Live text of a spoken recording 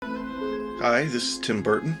Hi, this is Tim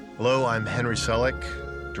Burton. Hello, I'm Henry Selick,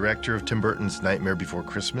 director of Tim Burton's Nightmare Before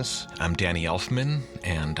Christmas. I'm Danny Elfman,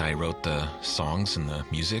 and I wrote the songs and the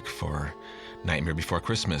music for Nightmare Before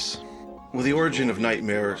Christmas. Well, the origin of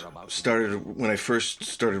Nightmare started when I first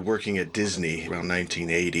started working at Disney around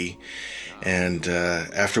 1980. And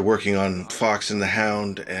after working on Fox and the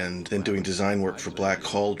Hound and then doing design work for Black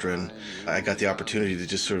Cauldron, I got the opportunity to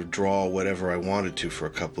just sort of draw whatever I wanted to for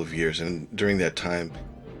a couple of years. And during that time,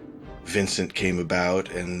 Vincent came about,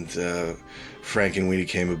 and Frank and Weenie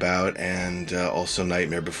came about, and also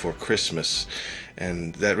Nightmare Before Christmas.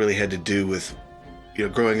 And that really had to do with,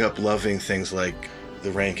 growing up loving things like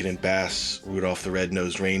the Rankin and Bass Rudolph the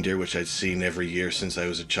Red-Nosed Reindeer, which I'd seen every year since I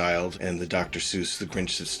was a child, and the Dr. Seuss The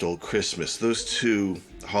Grinch That Stole Christmas. Those two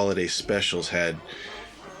holiday specials had,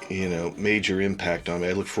 major impact on me.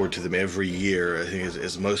 I look forward to them every year, I think,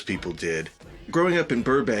 as most people did. Growing up in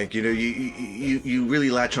Burbank, you really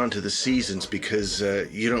latch onto the seasons because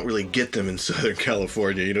you don't really get them in Southern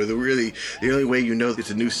California. The only way you know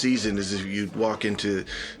it's a new season is if you walk into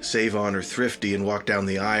Save-On or Thrifty and walk down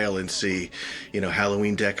the aisle and see,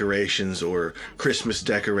 Halloween decorations or Christmas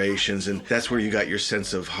decorations, and that's where you got your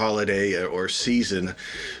sense of holiday or season,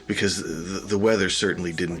 because the weather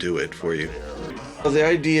certainly didn't do it for you. Well, the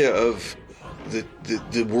idea of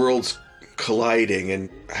the world's colliding and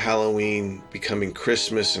Halloween becoming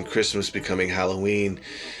Christmas and Christmas becoming Halloween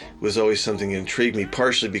was always something that intrigued me,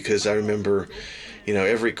 partially because I remember,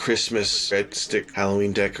 every Christmas I'd stick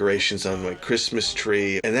Halloween decorations on my Christmas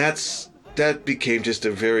tree, and that became just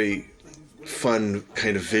a very fun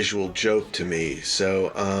kind of visual joke to me.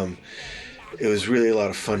 So it was really a lot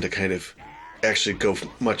of fun to kind of actually go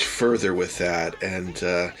much further with that. And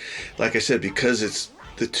like I said, because it's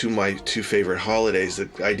my two favorite holidays, the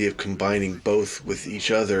idea of combining both with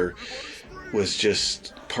each other was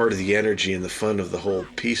just part of the energy and the fun of the whole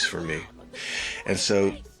piece for me. And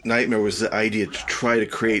so Nightmare was the idea to try to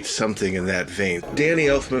create something in that vein. Danny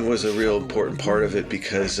Elfman was a real important part of it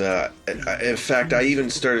because, in fact, I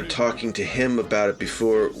even started talking to him about it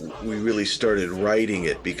before we really started writing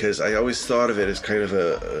it, because I always thought of it as kind of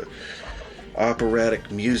a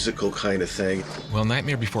operatic musical kind of thing. Well,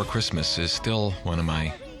 Nightmare Before Christmas is still one of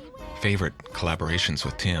my favorite collaborations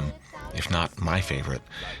with Tim, if not my favorite.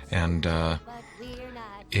 And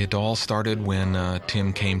it all started when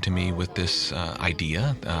Tim came to me with this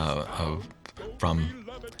idea from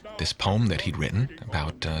this poem that he'd written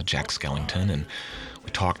about Jack Skellington, and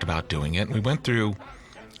we talked about doing it. We went through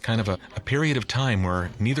kind of a period of time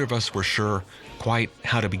where neither of us were sure quite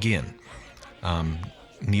how to begin.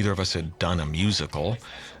 Neither of us had done a musical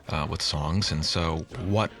with songs, and so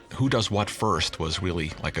who does what first was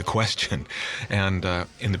really like a question. And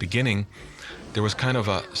in the beginning, there was kind of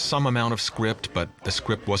some amount of script, but the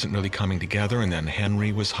script wasn't really coming together. And then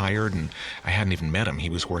Henry was hired, and I hadn't even met him.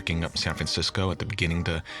 He was working up in San Francisco at the beginning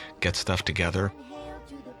to get stuff together.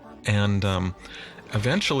 And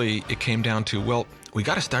eventually it came down to, well, we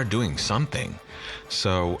got to start doing something.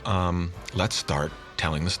 So let's start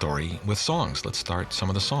telling the story with songs. Let's start some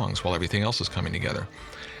of the songs while everything else is coming together,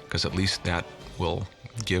 because at least that will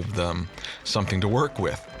give them something to work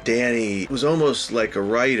with. Danny was almost like a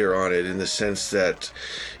writer on it, in the sense that,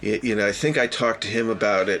 I think I talked to him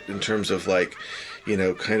about it in terms of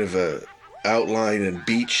kind of a outline and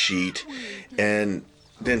beat sheet, and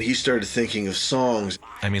then he started thinking of songs.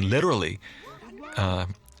 I mean, literally,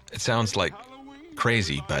 it sounds like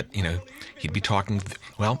crazy, but, he'd be talking,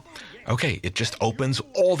 okay, it just opens,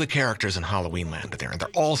 all the characters in Halloween Land are there, and they're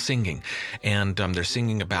all singing, and they're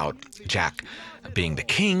singing about Jack being the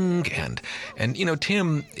king, and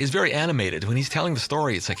Tim is very animated. When he's telling the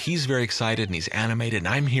story, it's like he's very excited and he's animated, and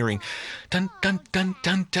I'm hearing dun dun dun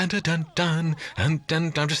dun dun dun dun dun, and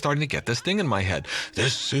I'm just starting to get this thing in my head.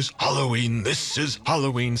 This is Halloween, this is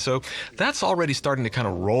Halloween. So that's already starting to kind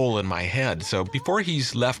of roll in my head. So before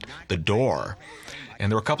he's left the door,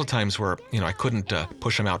 and there were a couple of times where, I couldn't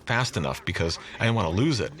push him out fast enough because I didn't want to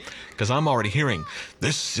lose it. Because I'm already hearing,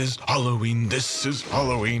 this is Halloween, this is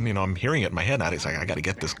Halloween. I'm hearing it in my head. And it's like, I got to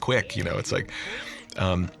get this quick. It's like,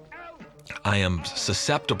 I am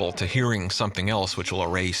susceptible to hearing something else which will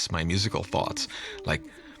erase my musical thoughts. Like,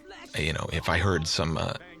 if I heard some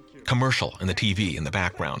commercial in the TV in the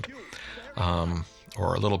background,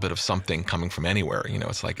 or a little bit of something coming from anywhere,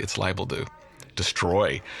 it's like it's liable to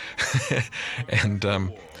destroy. And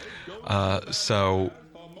so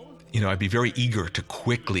I'd be very eager to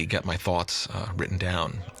quickly get my thoughts written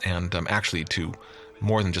down, and actually to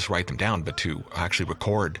more than just write them down, but to actually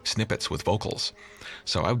record snippets with vocals.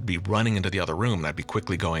 So I would be running into the other room, and I'd be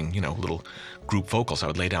quickly going, little group vocals. I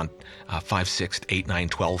would lay down 5, 6, 8, 9,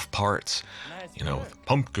 12 parts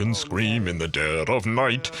pumpkins scream in the dead of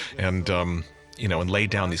night, and and lay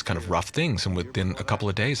down these kind of rough things. And within a couple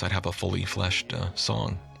of days, I'd have a fully fleshed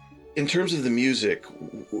song. In terms of the music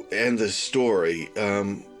and the story,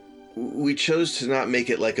 we chose to not make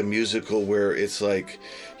it like a musical where it's like,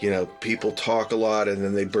 people talk a lot and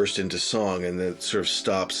then they burst into song and then it sort of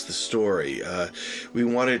stops the story. We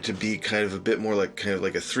wanted it to be kind of a bit more like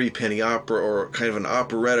a three-penny opera or kind of an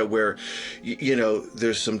operetta where,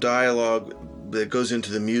 there's some dialogue that goes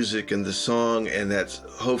into the music and the song, and that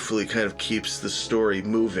hopefully kind of keeps the story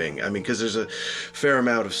moving. I mean, because there's a fair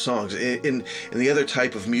amount of songs. In the other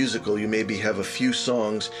type of musical, you maybe have a few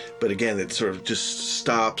songs, but again, it sort of just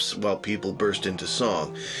stops while people burst into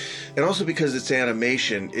song. And also because it's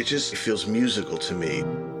animation, it just feels musical to me.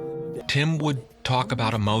 Tim would talk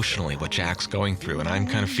about emotionally what Jack's going through, and I'm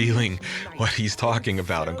kind of feeling what he's talking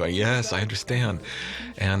about. I'm going, yes, I understand.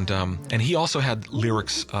 And he also had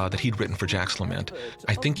lyrics that he'd written for Jack's Lament.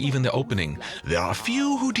 I think even the opening, "There are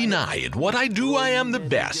few who deny it. What I do, I am the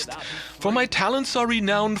best. For my talents are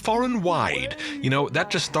renowned far and wide." That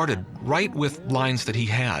just started right with lines that he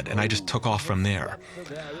had, and I just took off from there.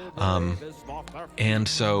 And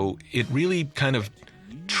so it really kind of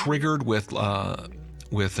triggered with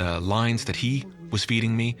lines that he was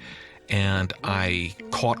feeding me, and I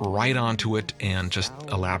caught right onto it and just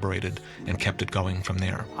elaborated and kept it going from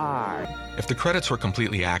there. If the credits were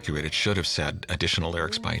completely accurate, it should have said additional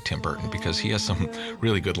lyrics by Tim Burton, because he has some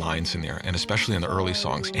really good lines in there, and especially in the early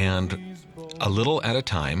songs. And a little at a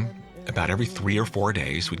time, about every 3 or 4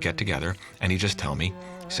 days, we'd get together and he'd just tell me,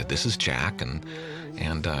 he said, "This is Jack, and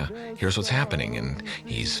here's what's happening." And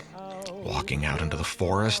he's walking out into the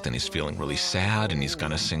forest and he's feeling really sad, and he's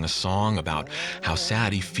going to sing a song about how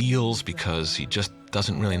sad he feels because he just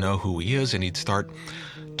doesn't really know who he is, and he'd start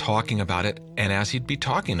talking about it. And as he'd be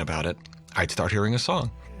talking about it, I'd start hearing a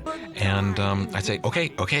song, and I'd say,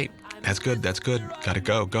 okay, that's good, gotta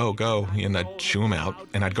go, and I'd shoo him out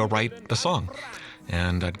and I'd go write the song.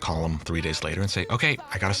 And I'd call him 3 days later and say, "Okay,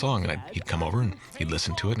 I got a song." And he'd come over and he'd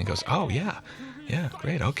listen to it and he goes, "Oh, yeah,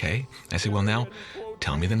 great, okay." I say, "Well, now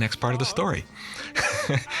tell me the next part of the story."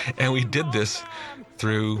 And we did this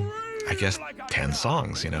through, I guess, 10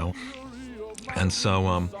 songs, And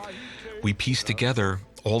so we pieced together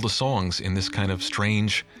all the songs in this kind of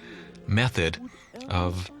strange method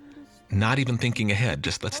of not even thinking ahead,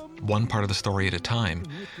 just let's one part of the story at a time.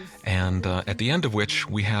 And at the end of which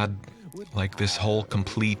we had like this whole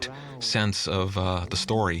complete sense of the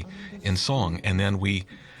story in song. And then we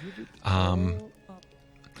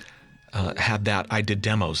had that. I did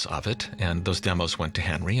demos of it, and those demos went to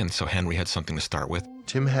Henry, and so Henry had something to start with.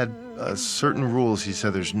 Tim had certain rules. He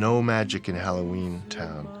said there's no magic in Halloween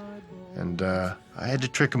Town. And I had to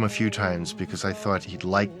trick him a few times because I thought he'd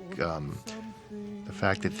like the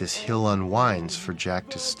fact that this hill unwinds for Jack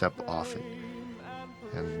to step off it.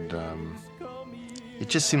 And it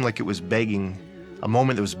just seemed like it was begging, a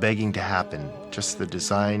moment that was begging to happen. Just the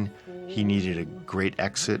design, he needed a great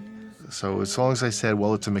exit. So as long as I said,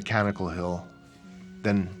 well, it's a mechanical hill,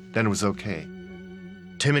 then it was okay.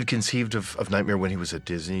 Tim had conceived of Nightmare when he was at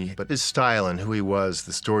Disney, but his style and who he was,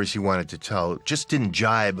 the stories he wanted to tell, just didn't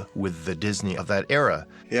jibe with the Disney of that era.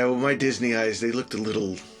 Yeah, well, my Disney eyes, they looked a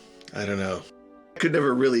little, I don't know. I could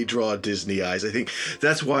never really draw Disney eyes. I think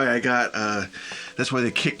that's why that's why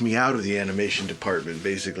they kicked me out of the animation department,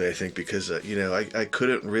 basically, I think, because, I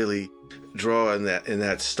couldn't really draw in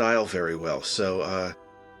that style very well. So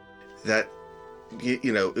that,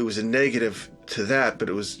 it was a negative to that, but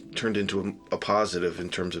it was turned into a positive in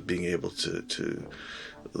terms of being able to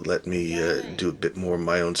let me do a bit more of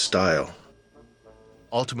my own style.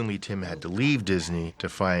 Ultimately, Tim had to leave Disney to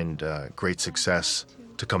find great success,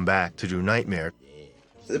 to come back to do Nightmare.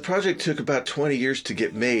 The project took about 20 years to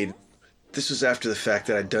get made. This was after the fact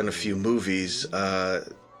that I'd done a few movies.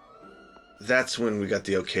 That's when we got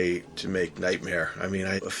the okay to make Nightmare. I mean,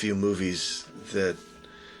 I had a few movies that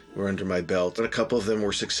were under my belt, and a couple of them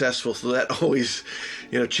were successful, so that always,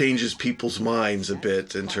 changes people's minds a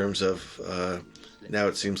bit in terms of now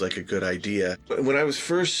it seems like a good idea. But when I was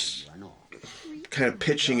first kind of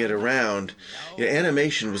pitching it around,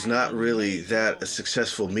 animation was not really that a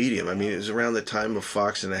successful medium. I mean, it was around the time of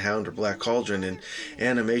Fox and the Hound or Black Cauldron, and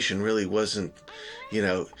animation really wasn't,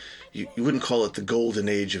 you wouldn't call it the golden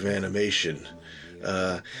age of animation.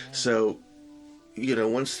 So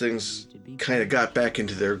once things kind of got back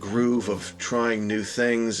into their groove of trying new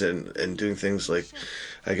things and doing things like,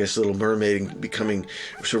 I guess, Little Mermaid becoming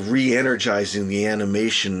sort of re-energizing the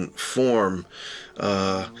animation form,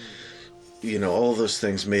 all those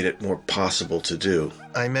things made it more possible to do.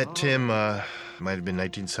 I met Tim, might have been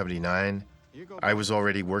 1979. I was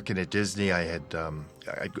already working at Disney. I had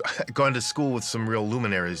I'd gone to school with some real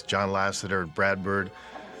luminaries, John Lasseter, Brad Bird,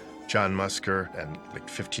 John Musker, and like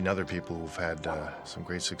 15 other people who've had some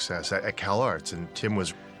great success at Cal Arts. And Tim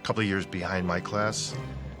was a couple of years behind my class.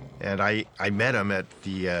 And I met him at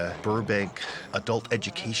the Burbank Adult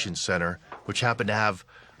Education Center, which happened to have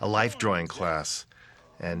a life drawing class.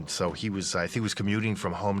 And so he was, I think he was commuting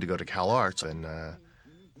from home to go to Cal Arts. And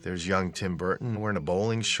there's young Tim Burton wearing a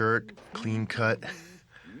bowling shirt, clean cut.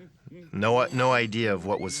 No idea of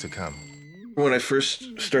what was to come. When I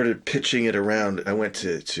first started pitching it around, I went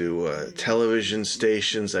to television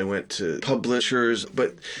stations, I went to publishers,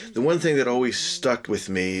 but the one thing that always stuck with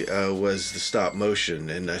me was the stop motion,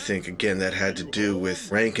 and I think, again, that had to do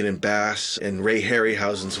with Rankin and Bass and Ray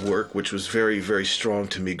Harryhausen's work, which was very, very strong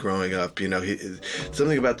to me growing up. You know,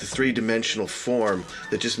 something about the three-dimensional form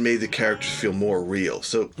that just made the characters feel more real.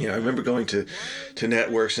 So, you know, I remember going to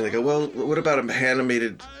networks and they go, well, what about an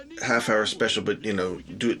animated half-hour special, but, you know,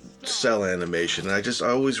 do it cell animation. And I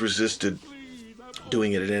always resisted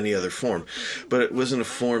doing it in any other form. But it wasn't a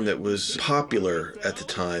form that was popular at the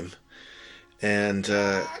time. And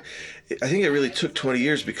I think it really took 20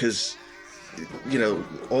 years because, you know,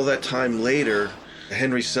 all that time later,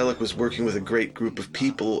 Henry Selick was working with a great group of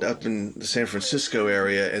people up in the San Francisco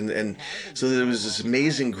area. And so there was this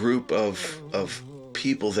amazing group of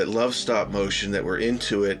people that loved stop motion, that were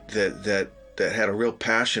into it, that had a real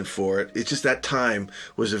passion for it. It's just that time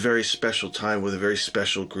was a very special time with a very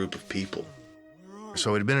special group of people.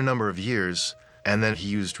 So it had been a number of years, and then he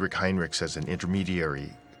used Rick Heinrichs as an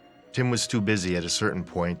intermediary. Tim was too busy at a certain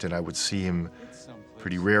point, and I would see him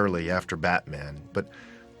pretty rarely after Batman. But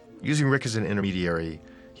using Rick as an intermediary,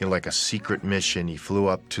 you know, like a secret mission, he flew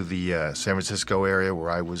up to the San Francisco area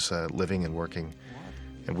where I was living and working,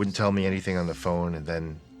 and wouldn't tell me anything on the phone, and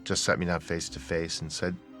then just sat me down face to face and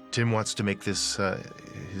said, Tim wants to make this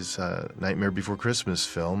his Nightmare Before Christmas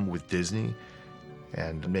film with Disney,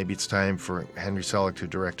 and maybe it's time for Henry Selick to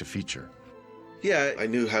direct a feature. Yeah, I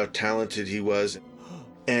knew how talented he was,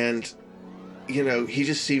 and, you know, he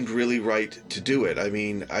just seemed really right to do it. I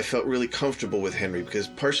mean, I felt really comfortable with Henry,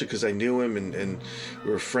 partially because I knew him and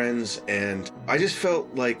we were friends, and I just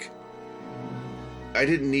felt like I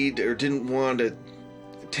didn't need or didn't want to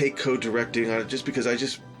take co-directing on it just because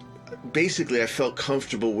basically I felt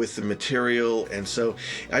comfortable with the material, and so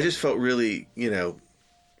I just felt really, you know,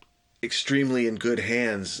 extremely in good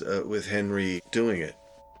hands with Henry doing it.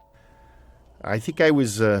 I think I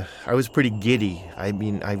was pretty giddy. I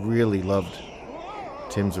mean, I really loved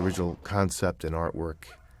Tim's original concept and artwork,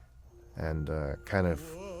 and kind of,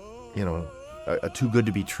 you know, a too good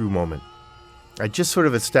to be true moment. I just sort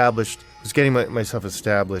of was getting myself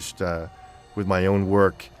established with my own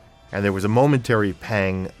work. And there was a momentary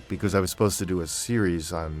pang because I was supposed to do a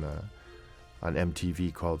series on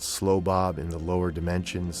MTV called Slow Bob in the Lower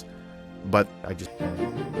Dimensions. But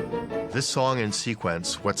this song in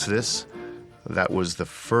sequence, What's This? That was the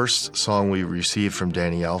first song we received from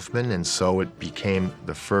Danny Elfman, and so it became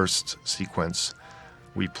the first sequence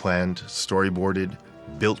we planned, storyboarded,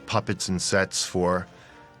 built puppets and sets for,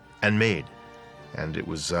 and made. And it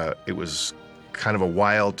was kind of a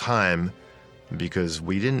wild time, because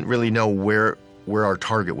we didn't really know where our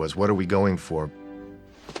target was. What are we going for?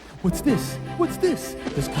 What's this? What's this?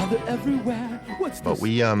 There's color everywhere. What's this? But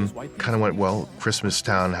we kind of went, well, Christmas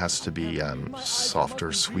Town has to be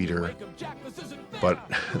softer, sweeter. But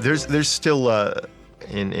there's still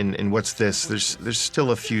in What's This? There's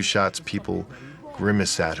still a few shots people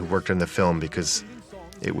grimace at who worked on the film because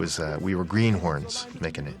it was we were greenhorns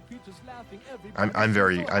making it. I'm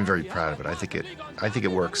very proud of it. I think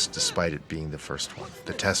it works despite it being the first one,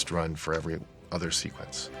 the test run for every other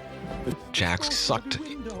sequence. Jack's sucked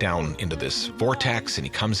down into this vortex, and he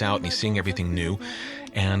comes out and he's seeing everything new.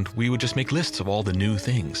 And we would just make lists of all the new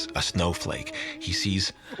things. A snowflake. He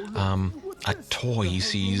sees a toy. He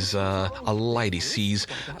sees a light. He sees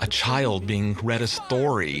a child being read a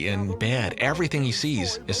story in bed. Everything he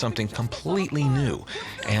sees is something completely new.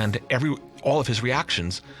 And all of his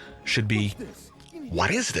reactions should be,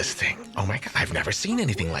 what is this thing? Oh my God, I've never seen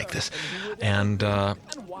anything like this. And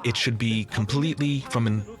it should be completely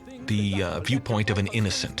from the viewpoint of an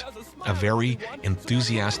innocent, a very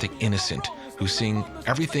enthusiastic innocent who's seeing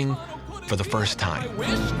everything for the first time.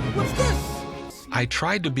 I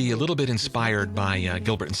tried to be a little bit inspired by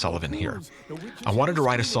Gilbert and Sullivan here. I wanted to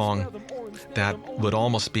write a song that would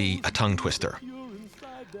almost be a tongue twister,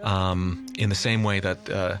 in the same way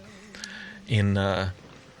that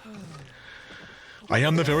I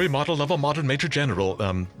am the very model of a modern major general.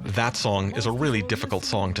 That song is a really difficult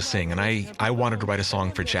song to sing, and I wanted to write a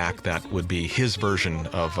song for Jack that would be his version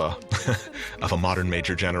of of a modern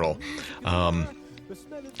major general.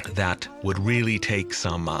 That would really take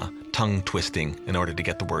some tongue twisting in order to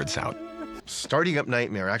get the words out. Starting up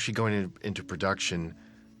Nightmare, actually going into production,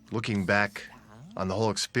 looking back on the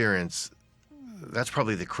whole experience, that's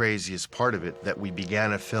probably the craziest part of it, that we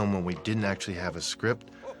began a film when we didn't actually have a script.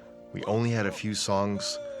 We only had a few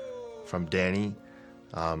songs from Danny.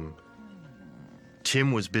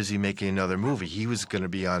 Tim was busy making another movie. He was going to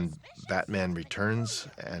be on Batman Returns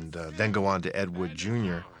and then go on to Ed Wood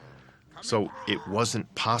Jr. So it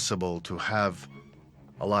wasn't possible to have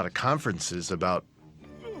a lot of conferences about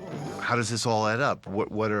how does this all add up?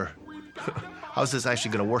 How's this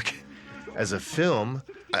actually going to work as a film?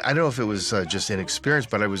 I don't know if it was just inexperience,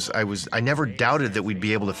 but I never doubted that we'd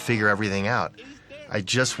be able to figure everything out. I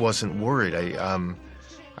just wasn't worried.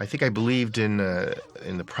 I think I believed in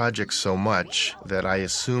the project so much that I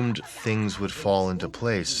assumed things would fall into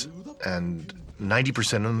place, and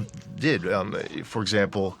 90% of them did. For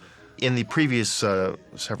example, in the previous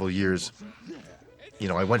several years,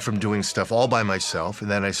 I went from doing stuff all by myself, and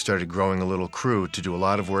then I started growing a little crew to do a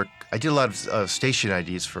lot of work. I did a lot of station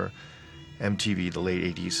IDs for MTV, the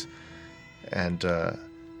late 80s, and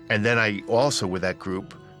then I also, with that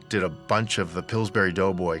group, did a bunch of the Pillsbury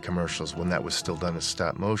Doughboy commercials when that was still done as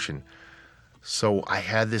stop motion. So I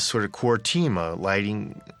had this sort of core team, a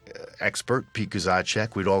lighting expert, Pete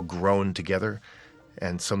Guzacek. We'd all grown together,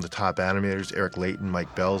 and some of the top animators, Eric Layton,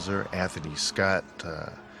 Mike Belzer, Anthony Scott,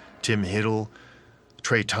 Tim Hiddle,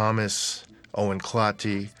 Trey Thomas, Owen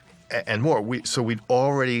Clotty, and more. So we'd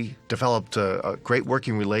already developed a great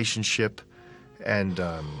working relationship, and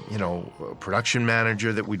a production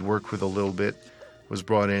manager that we'd worked with a little bit was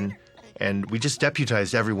brought in, and we just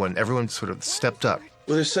deputized everyone. Everyone sort of stepped up.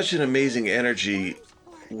 Well, there's such an amazing energy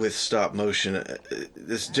with stop motion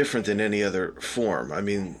that's different than any other form. I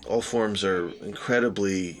mean, all forms are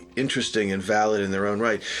incredibly interesting and valid in their own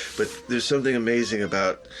right, but there's something amazing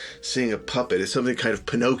about seeing a puppet. It's something kind of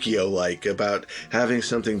Pinocchio-like about having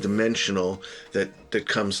something dimensional that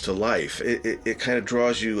comes to life. It kind of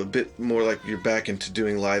draws you a bit more like you're back into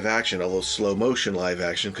doing live action, although slow motion live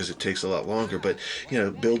action because it takes a lot longer. But,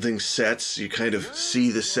 building sets, you kind of see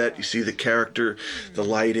the set, you see the character, the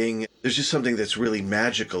lighting. There's just something that's really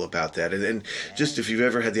magical about that. And just if you've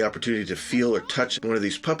ever had the opportunity to feel or touch one of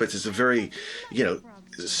these puppets, it's a very,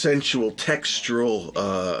 sensual, textural,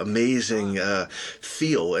 amazing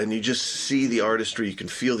feel. And you just see the artistry, you can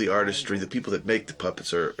feel the artistry. The people that make the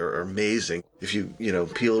puppets are amazing. If you,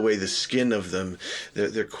 peel away the skin of them,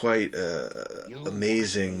 they're quite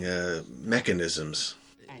amazing mechanisms.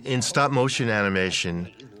 In stop motion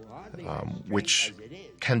animation, which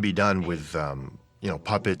can be done with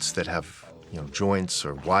puppets that have joints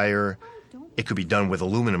or wire. It could be done with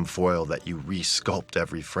aluminum foil that you re-sculpt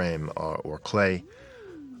every frame, or clay.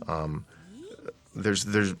 There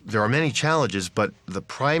are many challenges, but the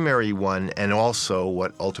primary one, and also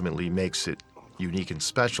what ultimately makes it unique and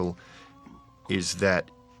special, is that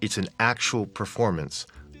it's an actual performance,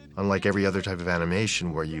 unlike every other type of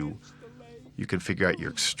animation where you can figure out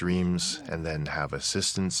your extremes and then have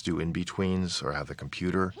assistants do in-betweens, or have the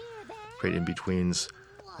computer create in-betweens.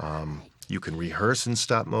 You can rehearse in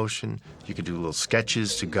stop motion. You can do little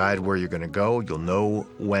sketches to guide where you're going to go. You'll know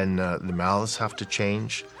when the mouths have to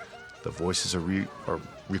change. The voices are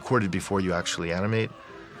recorded before you actually animate.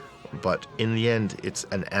 But in the end, it's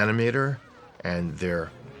an animator and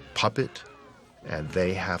their puppet, and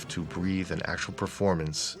they have to breathe an actual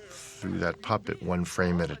performance through that puppet, one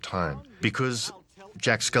frame at a time. Because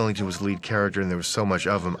Jack Skellington was the lead character and there was so much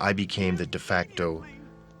of him, I became the de facto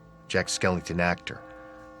Jack Skellington actor.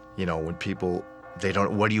 When people, they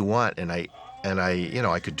don't, what do you want? And I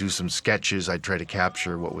could do some sketches. I'd try to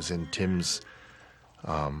capture what was in Tim's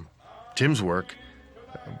work.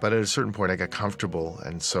 But at a certain point, I got comfortable.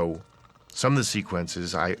 And so some of the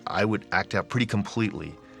sequences, I would act out pretty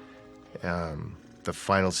completely. The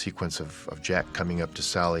final sequence of Jack coming up to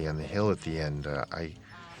Sally on the hill at the end, I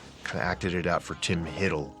kind of acted it out for Tim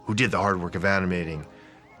Hiddle, who did the hard work of animating.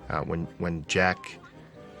 When Jack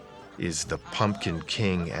is the Pumpkin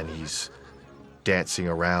King and he's dancing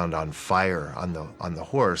around on fire on the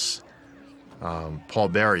horse, Paul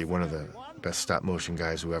Barry, one of the best stop motion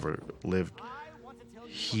guys who ever lived,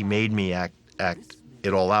 he made me act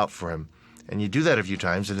it all out for him. And you do that a few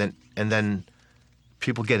times, and then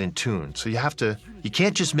people get in tune. So you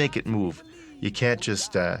can't just make it move. You can't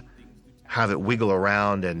just have it wiggle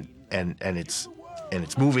around and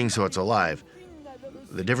it's moving so it's alive.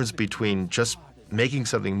 The difference between just making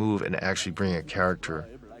something move and actually bringing a character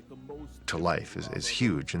to life is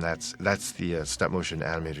huge, and that's the stop motion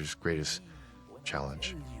animator's greatest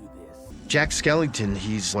challenge. Jack Skellington,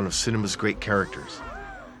 he's one of cinema's great characters.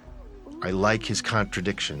 I like his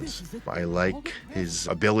contradictions. I like his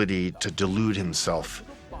ability to delude himself,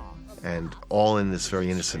 and all in this very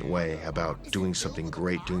innocent way about doing something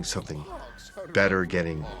great, doing something better,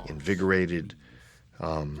 getting invigorated,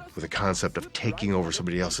 with a concept of taking over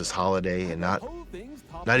somebody else's holiday and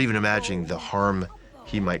not even imagining the harm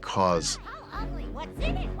he might cause.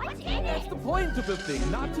 That's the point of the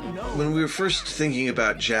thing, not to know. When we were first thinking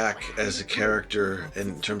about Jack as a character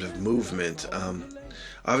in terms of movement,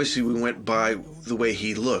 obviously we went by the way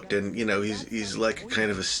he looked, and he's like a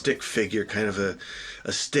kind of a stick figure, kind of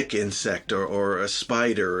a stick insect or a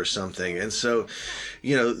spider or something. And so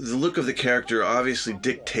the look of the character obviously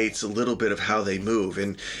dictates a little bit of how they move.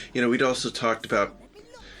 And we'd also talked about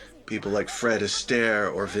people like Fred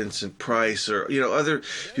Astaire or Vincent Price or other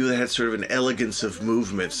people that had sort of an elegance of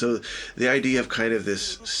movement. So the idea of kind of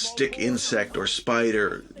this stick insect or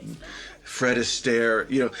spider, Fred Astaire,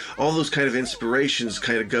 all those kind of inspirations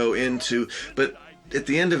kind of go into, but at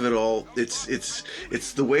the end of it all,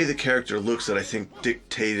 it's the way the character looks that I think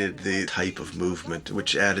dictated the type of movement,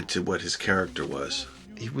 which added to what his character was.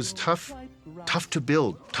 He was tough to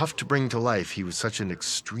build, tough to bring to life. He was such an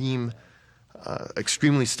extremely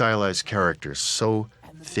stylized character, so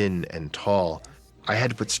thin and tall. I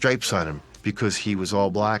had to put stripes on him because he was all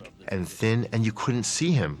black and thin, and you couldn't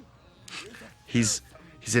see him. He's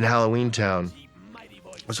in Halloween Town.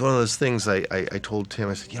 It was one of those things I told Tim,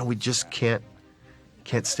 I said, we just can't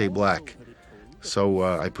stay black. So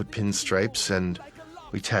I put pinstripes, and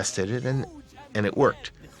we tested it, and it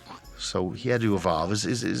worked. So he had to evolve.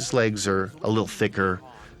 His legs are a little thicker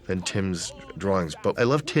than Tim's drawings, but I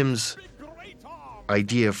love Tim's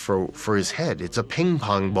idea for his head. It's a ping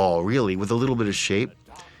pong ball, really, with a little bit of shape.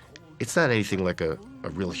 It's not anything like a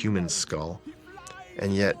real human skull,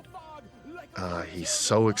 and yet he's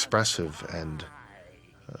so expressive, and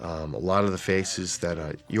a lot of the faces that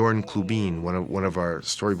Jorn Klubin, one of our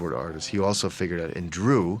storyboard artists, he also figured out and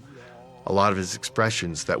drew a lot of his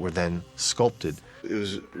expressions that were then sculpted. It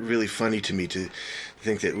was really funny to me to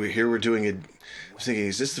think that we're doing I was thinking,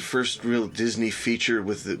 is this the first real Disney feature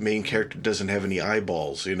with the main character doesn't have any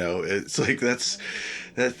eyeballs? It's like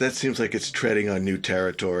that seems like it's treading on new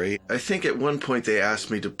territory. I think at one point they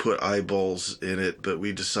asked me to put eyeballs in it, but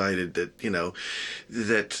we decided that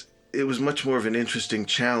that it was much more of an interesting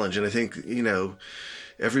challenge, and I think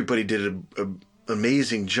everybody did an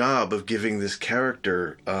amazing job of giving this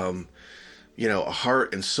character a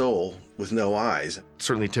heart and soul with no eyes.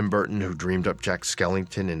 Certainly Tim Burton, who dreamed up Jack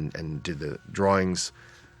Skellington and did the drawings,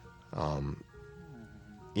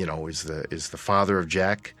 is the father of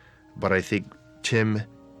Jack. But I think Tim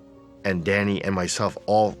and Danny and myself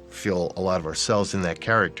all feel a lot of ourselves in that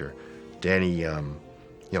character. Danny,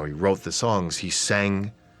 he wrote the songs, he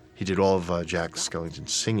sang, he did all of Jack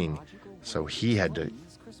Skellington's singing, so he had to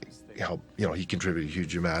help. He contributed a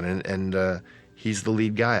huge amount, and he's the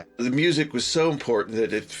lead guy. The music was so important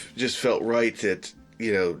that it just felt right that,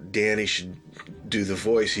 Danny should do the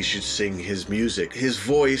voice. He should sing his music. His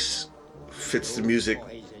voice fits the music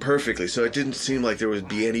perfectly, so it didn't seem like there would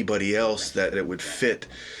be anybody else that it would fit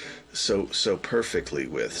so perfectly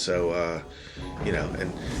with. So,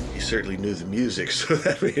 and he certainly knew the music, so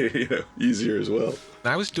that made it, easier as well.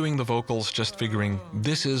 I was doing the vocals just figuring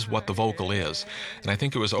this is what the vocal is. And I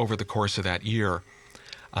think it was over the course of that year,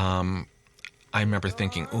 I remember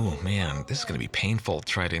thinking, oh man, this is going to be painful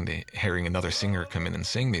hearing another singer come in and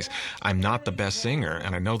sing these. I'm not the best singer,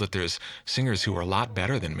 and I know that there's singers who are a lot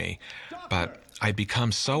better than me, but I'd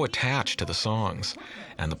become so attached to the songs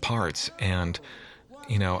and the parts, and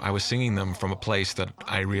I was singing them from a place that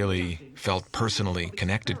I really felt personally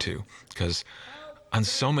connected to, because on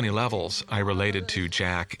so many levels I related to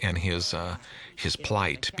Jack and his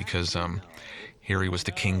plight, because here he was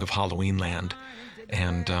the king of Halloween Land,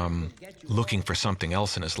 and looking for something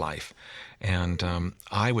else in his life. And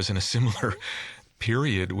I was in a similar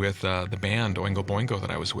period with the band Oingo Boingo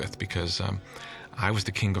that I was with, because I was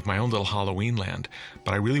the king of my own little Halloween Land,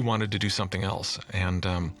 but I really wanted to do something else. And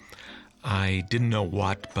I didn't know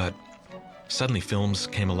what, but suddenly films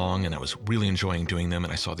came along, and I was really enjoying doing them,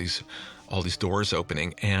 and I saw all these doors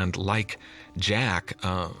opening. And like Jack,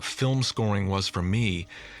 film scoring was for me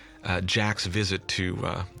Jack's visit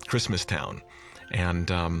to Christmas Town.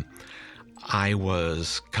 And I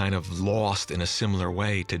was kind of lost in a similar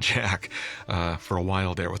way to Jack for a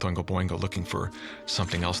while there with Oingo Boingo, looking for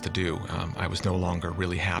something else to do. I was no longer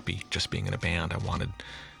really happy just being in a band. I wanted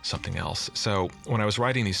something else. So when I was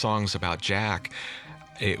writing these songs about Jack,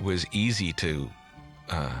 it was easy to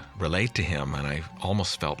relate to him, and I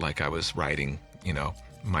almost felt like I was writing,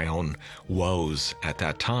 my own woes at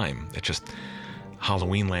that time. It just,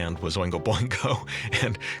 Halloweenland was Oingo Boingo,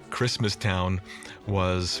 and Christmastown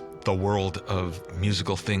was the world of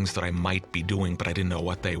musical things that I might be doing, but I didn't know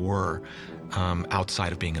what they were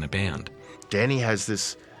outside of being in a band. Danny has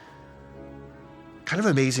this kind of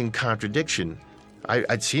amazing contradiction.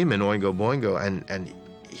 I'd see him in Oingo Boingo, and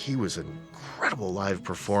he was an incredible live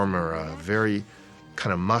performer, very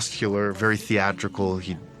kind of muscular, very theatrical.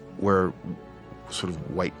 He'd wear sort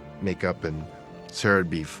of white makeup, and Sarah'd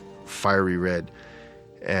be fiery red,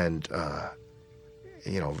 and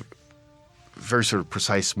very sort of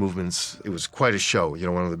precise movements. It was quite a show,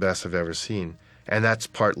 one of the best I've ever seen. And that's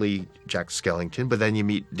partly Jack Skellington, but then you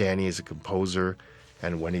meet Danny as a composer,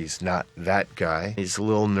 and when he's not that guy, he's a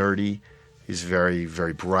little nerdy. He's very,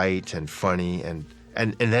 very bright and funny, and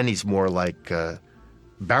then he's more like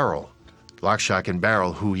Barrel, Lock, Shock, and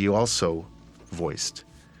Barrel, who he also voiced.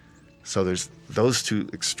 So there's those two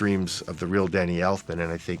extremes of the real Danny Elfman,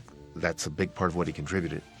 and I think that's a big part of what he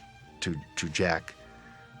contributed to Jack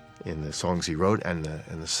in the songs he wrote and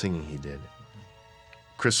the singing he did.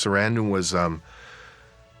 Chris Sarandon was a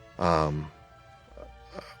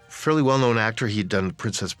fairly well-known actor. He'd done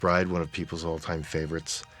Princess Bride, one of people's all-time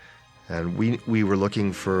favorites. And we were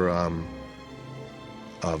looking for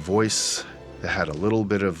a voice that had a little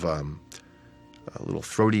bit of a little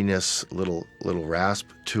throatiness, a little rasp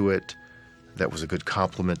to it, that was a good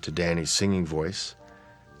complement to Danny's singing voice.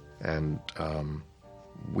 And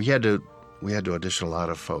we had to audition a lot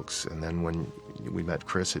of folks. And then when we met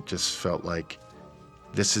Chris, it just felt like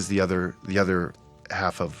this is the other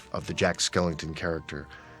half of the Jack Skellington character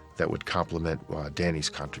that would complement Danny's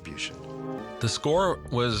contribution. The score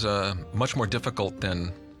was much more difficult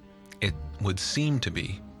than it would seem to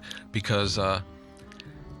be, because the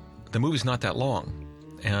movie's not that long,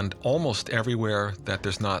 and almost everywhere that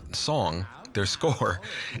there's not song, there's score.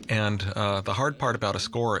 And the hard part about a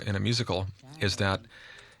score in a musical is that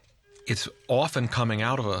it's often coming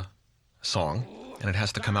out of a song, and it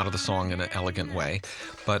has to come out of the song in an elegant way.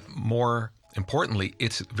 But more importantly,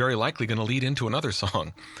 it's very likely going to lead into another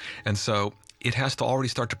song. And so it has to already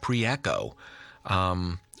start to pre-echo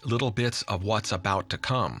little bits of what's about to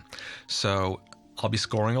come. So I'll be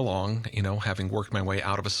scoring along, having worked my way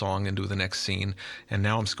out of a song into the next scene, and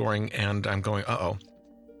now I'm scoring and I'm going, uh-oh.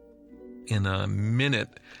 In a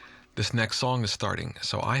minute, this next song is starting.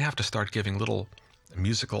 So I have to start giving little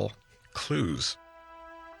musical clues.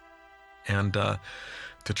 And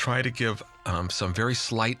to try to give some very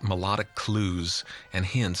slight melodic clues and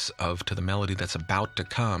hints to the melody that's about to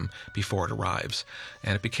come before it arrives.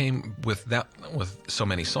 And it became, with so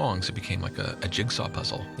many songs, it became like a jigsaw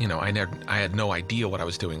puzzle. I had no idea what I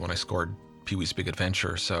was doing when I scored Pee-wee's Big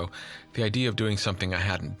Adventure. So the idea of doing something I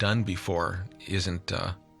hadn't done before isn't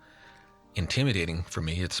intimidating for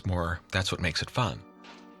me. It's more, that's what makes it fun.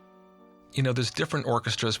 There's different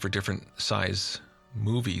orchestras for different size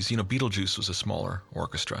movies. Beetlejuice was a smaller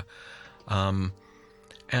orchestra.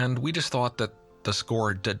 And we just thought that the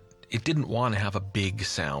score didn't want to have a big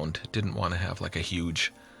sound. It didn't want to have like a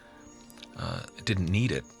huge, it didn't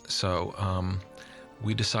need it. So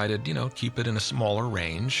we decided, keep it in a smaller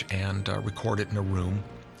range and record it in a room,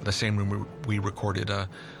 the same room we recorded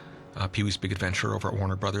Pee-wee's Big Adventure over at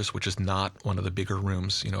Warner Brothers, which is not one of the bigger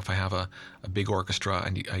rooms. If I have a big orchestra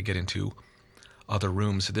and I get into other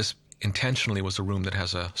rooms, this intentionally was a room that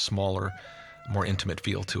has a smaller, more intimate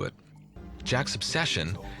feel to it. Jack's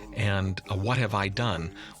Obsession and What Have I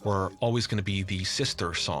Done were always going to be the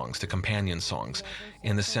sister songs, the companion songs,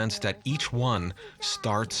 in the sense that each one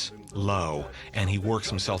starts low and he works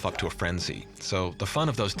himself up to a frenzy. So the fun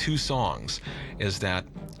of those two songs is that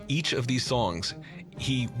each of these songs,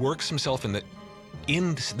 he works himself in the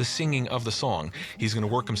singing of the song, he's going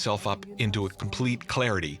to work himself up into a complete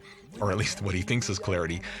clarity, or at least what he thinks is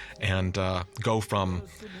clarity, and go from,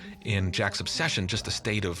 in Jack's Obsession, just a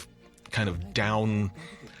state of kind of down,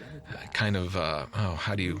 kind of,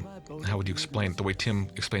 how would you explain it? The way Tim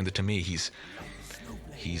explained it to me, he's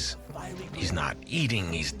not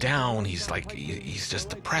eating, he's down, he's just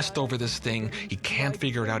depressed over this thing, he can't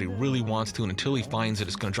figure it out, he really wants to, and until he finds it,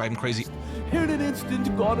 it's going to drive him crazy. Here in an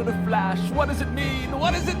instant, gone in a flash. What does it mean?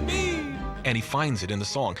 What does it mean? And he finds it in the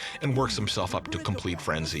song and works himself up to complete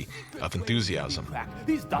frenzy of enthusiasm.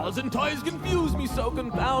 These dolls and toys confuse me so,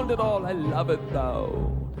 confound it all. I love it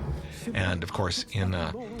though. And of course, in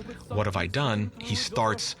What Have I Done, he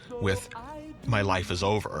starts with my life is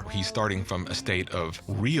over. He's starting from a state of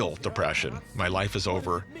real depression. My life is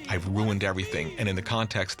over. I've ruined everything. And in the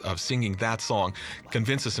context of singing that song,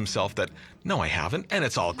 convinces himself that, no, I haven't, and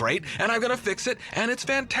it's all great, and I'm going to fix it, and it's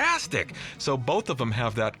fantastic. So both of them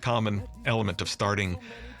have that common element of starting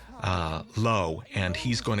low, and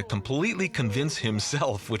he's going to completely convince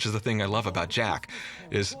himself, which is the thing I love about Jack,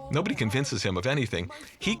 is nobody convinces him of anything.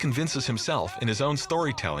 He convinces himself in his own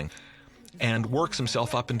storytelling and works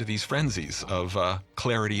himself up into these frenzies of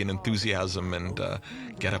clarity and enthusiasm and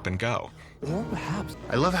get up and go. Or perhaps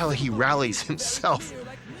I love how he rallies himself.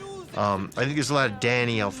 I think there's a lot of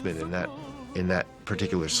Danny Elfman in that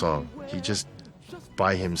particular song. He just,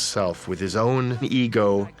 by himself, with his own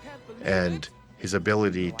ego and his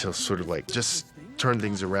ability to sort of like just turn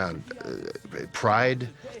things around, pride,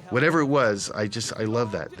 whatever it was. I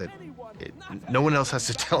love that no one else has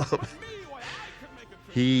to tell him.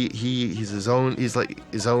 He's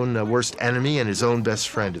like his own worst enemy and his own best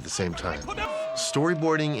friend at the same time.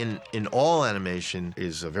 Storyboarding in all animation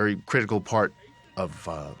is a very critical part of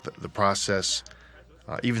the process.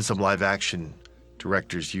 Even some live action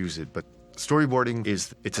directors use it, but storyboarding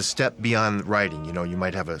it's a step beyond writing. You know, you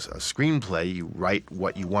might have a screenplay, you write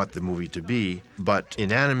what you want the movie to be, but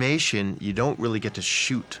in animation, you don't really get to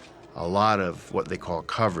shoot a lot of what they call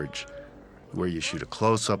coverage, where you shoot a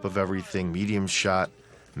close-up of everything, medium shot,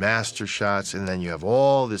 master shots, and then you have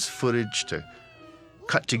all this footage to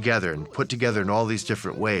cut together and put together in all these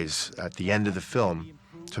different ways at the end of the film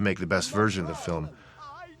to make the best version of the film.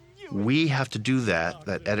 We have to do that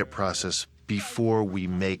edit process before we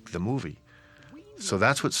make the movie. So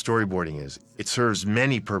that's what storyboarding is. It serves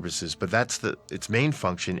many purposes, but its main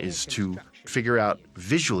function is to figure out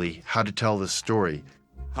visually how to tell the story.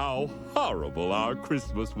 How horrible our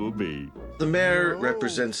Christmas will be. The mayor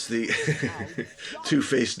represents the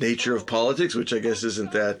two-faced nature of politics, which I guess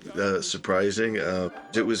isn't that surprising.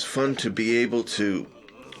 It was fun to be able to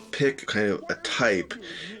pick kind of a type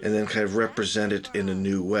and then kind of represent it in a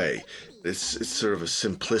new way. It's sort of a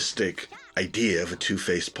simplistic idea of a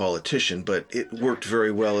two-faced politician, but it worked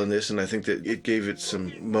very well in this, and I think that it gave it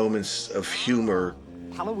some moments of humor.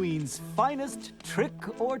 Halloween's finest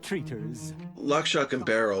trick-or-treaters. Lock, Shock, and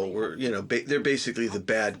Barrel were, they're basically the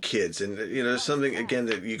bad kids. And, there's something, again,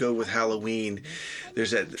 that you go with Halloween,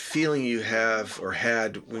 there's that feeling you have or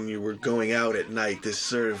had when you were going out at night, this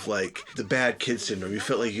sort of like the bad kid syndrome. You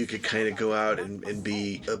felt like you could kind of go out and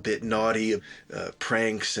be a bit naughty,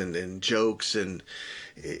 pranks and jokes. And,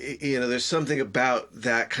 there's something about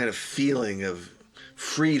that kind of feeling of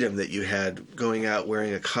freedom that you had going out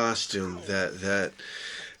wearing a costume that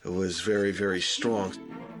was very, very strong.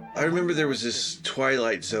 I remember there was this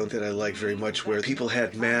Twilight Zone that I liked very much where people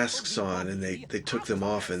had masks on and they took them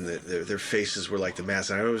off and their faces were like the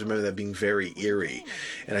mask. And I always remember that being very eerie.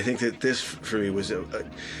 And I think that this, for me, was a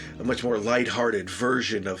much more lighthearted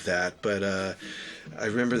version of that. But I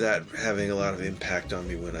remember that having a lot of impact on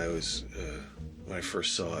me when I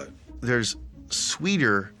first saw it. There's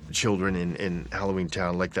sweeter children in Halloween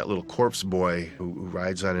Town, like that little corpse boy who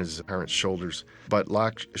rides on his parents' shoulders. But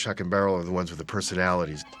Lock, Shock, and Barrel are the ones with the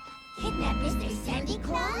personalities. Kidnap Mr. Sandy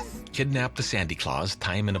Claus? Kidnap the Sandy Claus,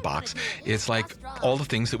 tie him in a box. It's like all the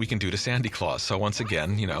things that we can do to Sandy Claus. So once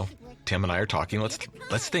again, Tim and I are talking, let's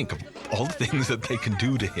think of all the things that they can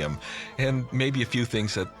do to him, and maybe a few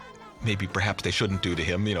things that maybe perhaps they shouldn't do to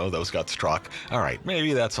him. Those got struck. All right,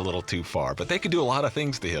 maybe that's a little too far, but they could do a lot of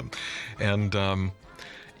things to him, and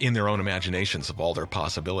in their own imaginations of all their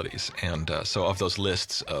possibilities. And so of those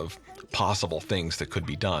lists of possible things that could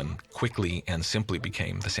be done, quickly and simply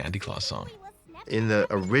became the Sandy Claus song. In the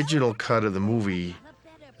original cut of the movie,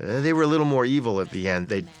 they were a little more evil at the end.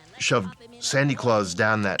 They shoved Sandy Claus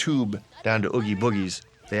down that tube, down to Oogie Boogie's.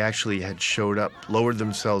 They actually had showed up, lowered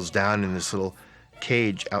themselves down in this little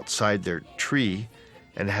cage outside their tree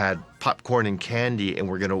and had popcorn and candy, and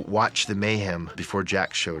were going to watch the mayhem before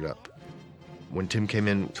Jack showed up. When Tim came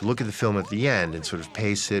in to look at the film at the end and sort of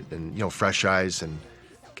pace it and, fresh eyes and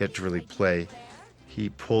get to really play, he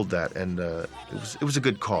pulled that, and it was a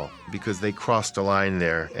good call because they crossed a line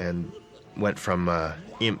there and went from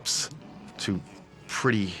imps to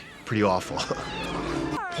pretty awful.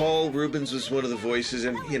 Paul Rubens was one of the voices,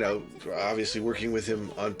 and, obviously working with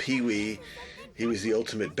him on Pee-wee, he was the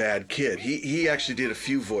ultimate bad kid. He actually did a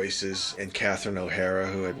few voices, and Catherine O'Hara,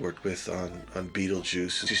 who I'd worked with on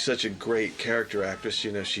Beetlejuice. She's such a great character actress.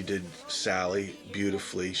 She did Sally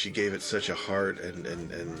beautifully. She gave it such a heart and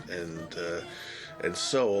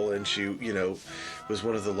soul, and she, was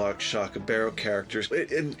one of the Lock, Shock, and Barrel characters.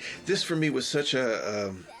 And this for me was such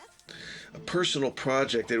a personal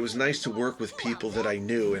project. It was nice to work with people that I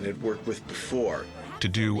knew and had worked with before. to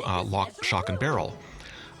do Lock, Shock, and Barrel,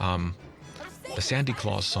 the Sandy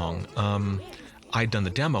Claus song. I'd done the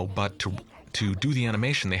demo, but to do the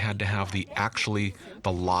animation, they had to have the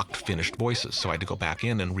locked, finished voices. So I had to go back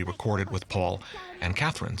in and re-record it with Paul and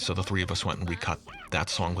Catherine. So the three of us went and recut that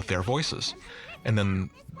song with their voices. And then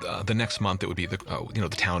the next month it would be the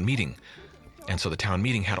town meeting. And so the town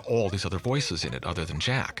meeting had all these other voices in it other than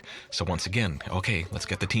Jack. So once again, okay, let's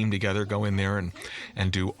get the team together, go in there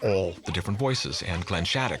and do all the different voices. And Glenn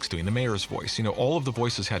Shattuck's doing the mayor's voice. All of the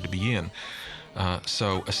voices had to be in.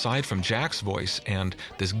 So aside from Jack's voice and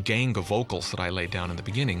this gang of vocals that I laid down in the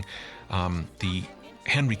beginning,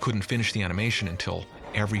 Henry couldn't finish the animation until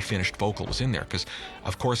every finished vocal was in there. Because,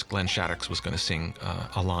 of course, Glenn Shattuck was going to sing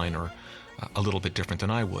a line or a little bit different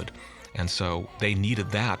than I would. And so they needed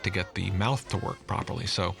that to get the mouth to work properly.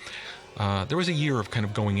 So there was a year of kind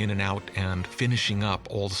of going in and out and finishing up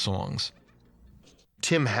all the songs.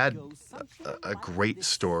 Tim had a great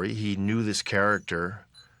story. He knew this character,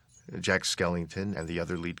 Jack Skellington, and the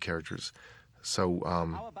other lead characters.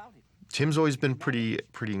 So Tim's always been pretty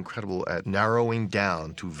incredible at narrowing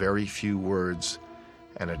down to very few words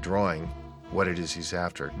and a drawing what it is he's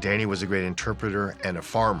after. Danny was a great interpreter and a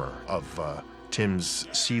farmer of Tim's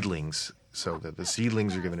seedlings, so that the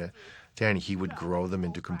seedlings are given to Danny. He would grow them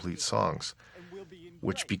into complete songs,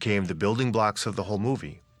 which became the building blocks of the whole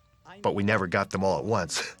movie. But we never got them all at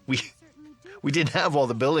once. We didn't have all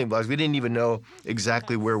the building blocks. We didn't even know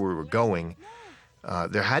exactly where we were going.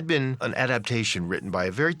 There had been an adaptation written by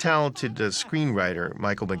a very talented screenwriter,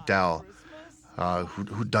 Michael McDowell,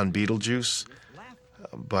 who'd done Beetlejuice.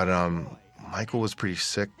 But Michael was pretty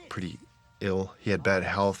sick, pretty ill. He had bad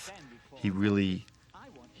health. He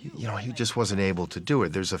just wasn't able to do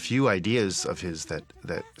it. There's a few ideas of his that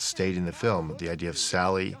stayed in the film. The idea of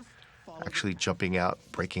Sally actually jumping out,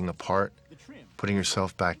 breaking apart, putting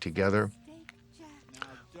herself back together.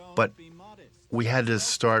 But we had to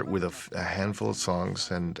start with a handful of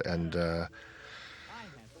songs and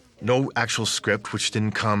no actual script, which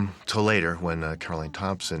didn't come till later when Caroline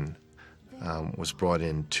Thompson was brought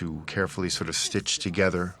in to carefully sort of stitch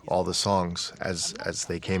together all the songs as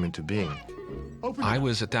they came into being. I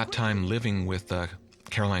was at that time living with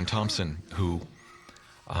Caroline Thompson, who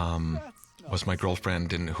was my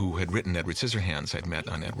girlfriend and who had written Edward Scissorhands. I'd met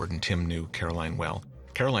on Edward, and Tim knew Caroline well.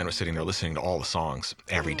 Caroline was sitting there listening to all the songs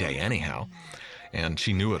every day anyhow, and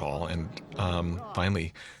she knew it all. And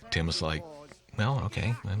finally, Tim was like, well,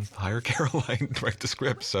 okay, then hire Caroline to write the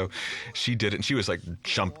script. So she did it, and she was like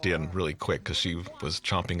jumped in really quick because she was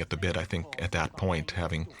chomping at the bit, I think, at that point,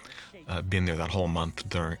 having been there that whole month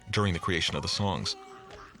during the creation of the songs.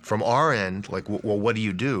 From our end, like, well, what do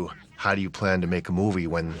you do? How do you plan to make a movie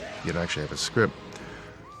when you don't actually have a script?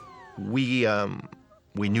 We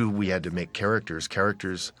knew we had to make characters.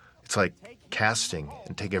 Characters, it's like casting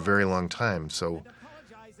and take a very long time. So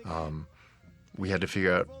we had to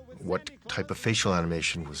figure out what type of facial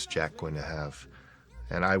animation was Jack going to have.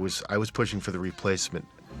 And I was pushing for the replacement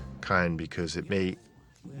kind because it may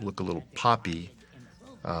look a little poppy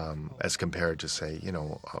as compared to, say,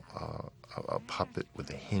 a puppet with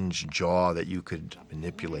a hinged jaw that you could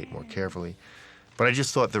manipulate more carefully. But I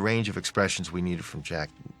just thought the range of expressions we needed from Jack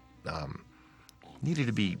needed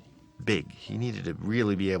to be big. He needed to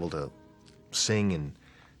really be able to sing and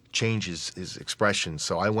change his expressions.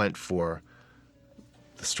 So I went for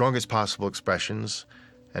the strongest possible expressions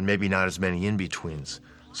and maybe not as many in-betweens.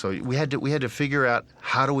 So we had to figure out,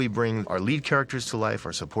 how do we bring our lead characters to life,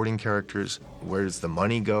 our supporting characters? Where does the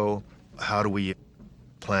money go? How do we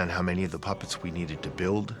plan how many of the puppets we needed to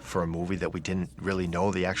build for a movie that we didn't really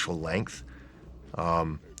know the actual length?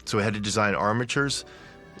 So we had to design armatures.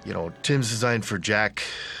 Tim's design for Jack,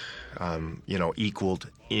 equaled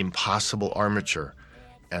impossible armature.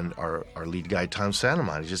 And our lead guy, Tom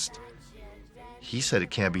Santamon, he said it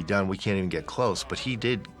can't be done. We can't even get close. But he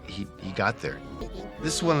did. He got there.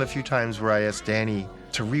 This is one of the few times where I asked Danny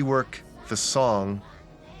to rework the song.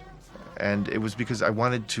 And it was because I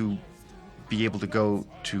wanted to be able to go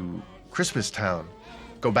to Christmas Town,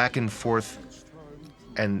 go back and forth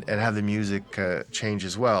and have the music change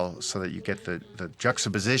as well, so that you get the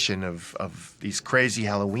juxtaposition of these crazy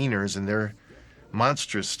Halloweeners and their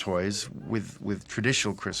monstrous toys with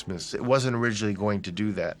traditional Christmas. It wasn't originally going to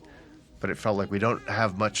do that, but it felt like we don't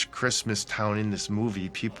have much Christmas Town in this movie.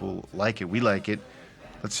 People like it. We like it.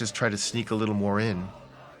 Let's just try to sneak a little more in.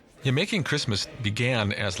 Yeah, Making Christmas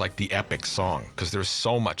began as like the epic song, because there's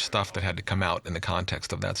so much stuff that had to come out in the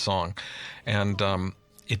context of that song. And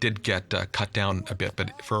it did get cut down a bit,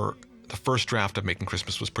 but for the first draft of Making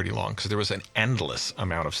Christmas was pretty long, because there was an endless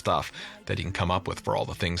amount of stuff that he can come up with for all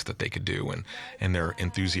the things that they could do and their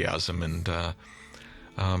enthusiasm. And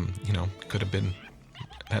Could have been,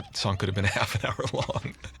 that song could have been half an hour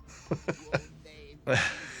long.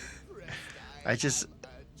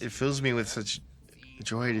 It fills me with such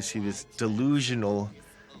joy to see this delusional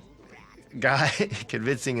guy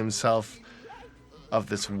convincing himself of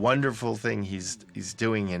this wonderful thing he's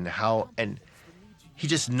doing, and he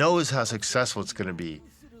just knows how successful it's going to be.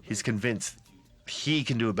 He's convinced he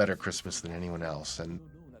can do a better Christmas than anyone else. And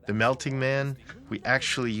the melting man, we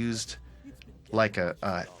actually used like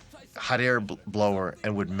a hot air blower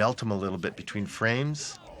and would melt him a little bit between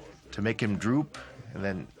frames to make him droop and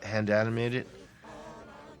then hand animate it.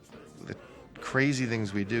 The crazy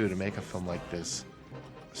things we do to make a film like this.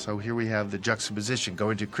 So here we have the juxtaposition,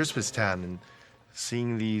 going to Christmas Town and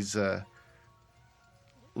seeing these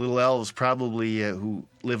little elves, probably who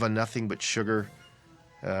live on nothing but sugar,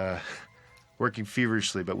 working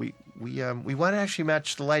feverishly. But we want to actually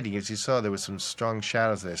match the lighting. As you saw, there was some strong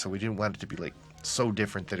shadows there, so we didn't want it to be like so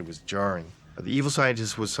different that it was jarring. The Evil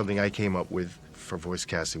Scientist was something I came up with for voice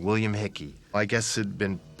casting. William Hickey. I guess it had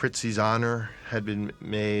been Prizzi's Honor had been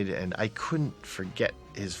made, and I couldn't forget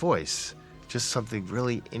his voice. Just something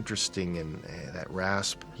really interesting in that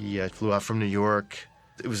rasp. He flew out from New York.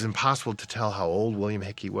 It was impossible to tell how old William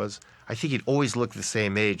Hickey was. I think he'd always looked the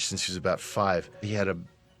same age since he was about 5. He had a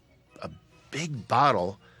big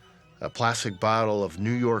bottle, a plastic bottle of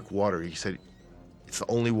New York water. He said, "It's the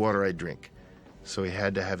only water I drink." So he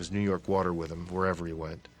had to have his New York water with him wherever he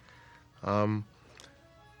went.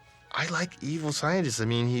 I like Evil Scientist. I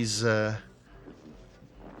mean, he's...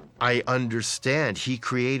 I understand. He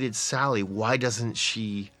created Sally. Why doesn't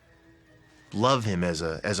she love him as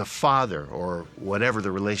a father or whatever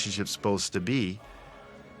the relationship's supposed to be?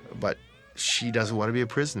 But she doesn't want to be a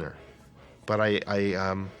prisoner. But I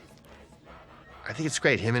think it's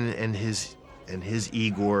great. Him and his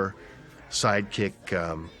Igor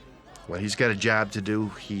sidekick. When he's got a job to do,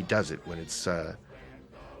 he does it. When it's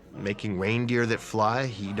making reindeer that fly,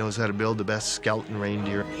 he knows how to build the best skeleton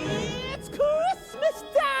reindeer. It's Christmas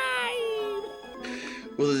time!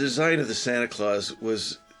 Well, the design of the Santa Claus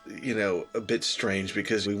was, a bit strange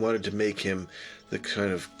because we wanted to make him the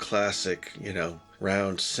kind of classic,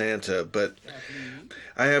 round Santa, but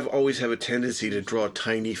I always have a tendency to draw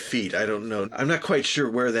tiny feet. I don't know. I'm not quite sure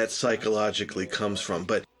where that psychologically comes from,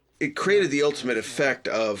 but it created the ultimate effect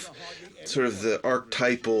of sort of the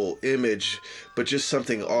archetypal image, but just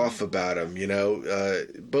something off about him,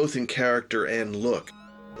 both in character and look.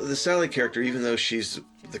 The Sally character, even though she's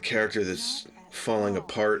the character that's falling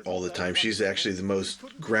apart all the time, she's actually the most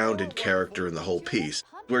grounded character in the whole piece.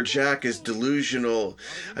 Where Jack is delusional,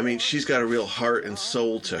 I mean, she's got a real heart and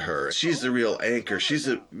soul to her. She's the real anchor. She's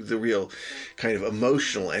the real kind of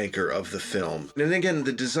emotional anchor of the film. And again,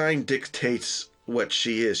 the design dictates what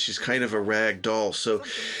she is. She's kind of a rag doll. So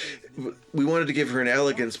we wanted to give her an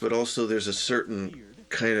elegance, but also there's a certain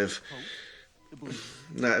kind of,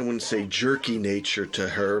 I wouldn't say jerky nature to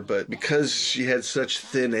her, but because she had such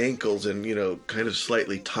thin ankles and, kind of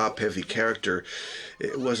slightly top-heavy character,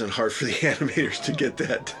 it wasn't hard for the animators to get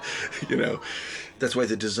that, That's why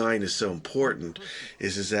the design is so important,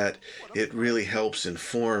 is that it really helps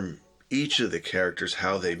inform each of the characters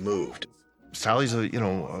how they moved. Sally's a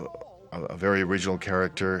very original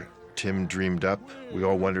character Tim dreamed up. We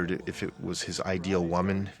all wondered if it was his ideal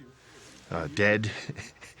woman. Dead,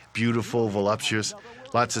 beautiful, voluptuous,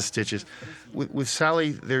 lots of stitches. With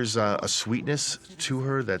Sally, there's a sweetness to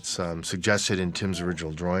her that's suggested in Tim's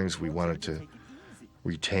original drawings. We wanted to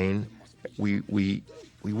retain. We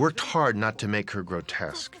worked hard not to make her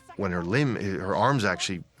grotesque. When her arm's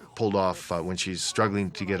actually pulled off when she's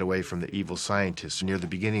struggling to get away from the evil scientist near the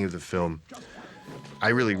beginning of the film, I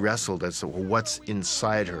really wrestled as to what's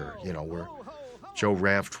inside her, where Joe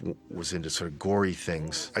Ranft was into sort of gory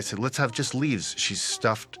things. I said, let's have just leaves. She's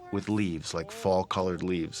stuffed with leaves, like fall-colored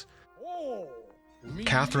leaves.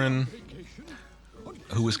 Catherine,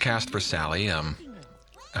 who was cast for Sally,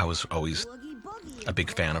 I was always a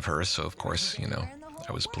big fan of hers, so of course,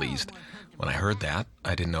 I was pleased. When I heard that,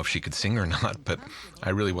 I didn't know if she could sing or not, but I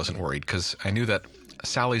really wasn't worried because I knew that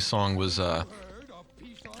Sally's song was a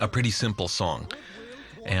pretty simple song.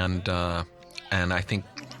 And I think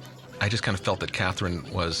I just kind of felt that Catherine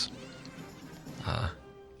was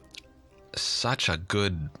such a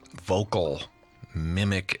good vocal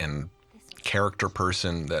mimic and character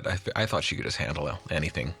person that I thought she could just handle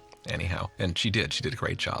anything, anyhow. And she did. She did a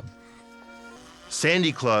great job.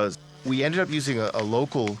 Sandy Claus, we ended up using a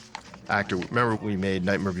local actor. Remember, we made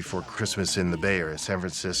Nightmare Before Christmas in the Bay Area, San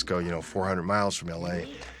Francisco, 400 miles from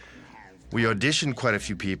L.A. We auditioned quite a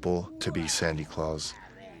few people to be Sandy Claus,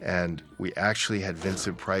 and we actually had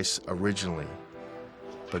Vincent Price originally.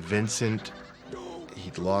 But Vincent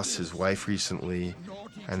he'd lost his wife recently,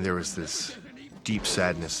 and there was this deep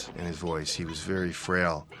sadness in his voice. He was very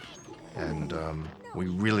frail, and we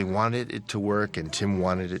really wanted it to work, and Tim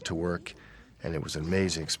wanted it to work, and it was an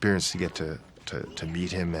amazing experience to get to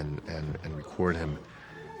meet him and record him.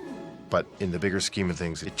 But in the bigger scheme of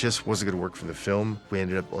things, it just wasn't going to work for the film. We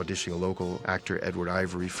ended up auditioning a local actor, Edward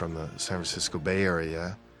Ivory, from the San Francisco Bay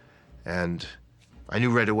Area, and I knew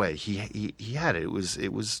right away he had it.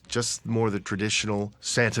 It was just more the traditional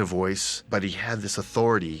Santa voice, but he had this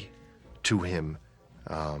authority to him.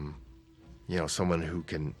 Someone who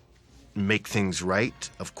can make things right.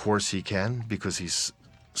 Of course he can, because he's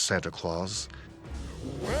Santa Claus.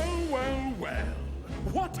 Well,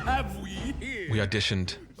 what have we here? We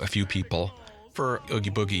auditioned a few people for Oogie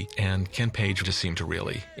Boogie, and Ken Page just seemed to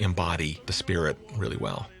really embody the spirit really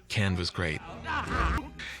well. Ken was great.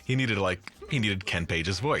 He needed Ken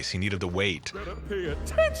Page's voice. He needed the weight. Better pay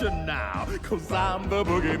attention now, 'cause I'm the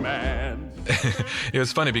boogeyman. It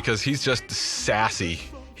was funny because he's just sassy.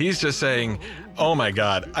 He's just saying, "Oh my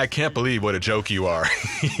God, I can't believe what a joke you are."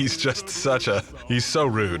 He's so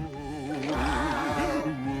rude.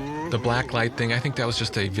 The black light thing, I think that was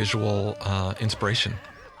just a visual inspiration.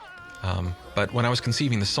 But when I was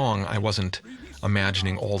conceiving the song, I wasn't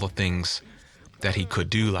imagining all the things that he could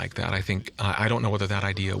do like that. I think, I don't know whether that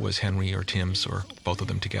idea was Henry or Tim's or both of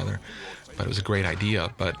them together, but it was a great idea.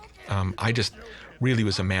 But I just really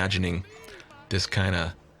was imagining this kind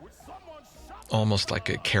of almost like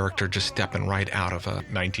a character just stepping right out of a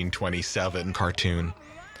 1927 cartoon.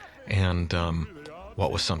 And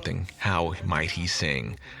what was something, how might he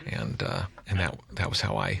sing? And that was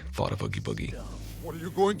how I thought of Oogie Boogie. What are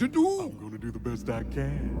you going to do? I'm going to do the best I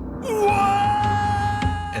can.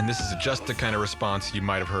 And this is just the kind of response you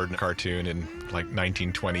might have heard in a cartoon in like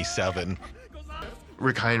 1927.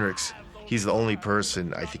 Rick Heinrichs, he's the only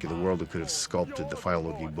person, I think, in the world who could have sculpted the final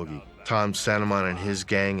Oogie Boogie. Tom Santamon and his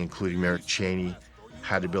gang, including Merrick Cheney,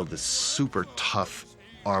 had to build this super tough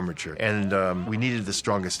armature. And we needed the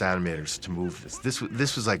strongest animators to move this.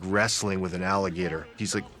 This was like wrestling with an alligator.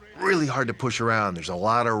 He's like really hard to push around. There's a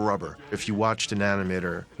lot of rubber. If you watched an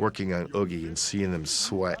animator working on Oogie and seeing them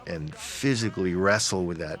sweat and physically wrestle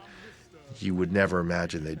with that, you would never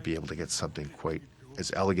imagine they'd be able to get something quite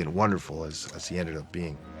as elegant and wonderful as he ended up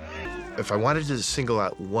being. If I wanted to single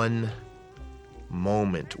out one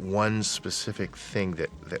moment, one specific thing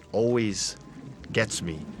that always gets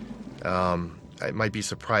me, it might be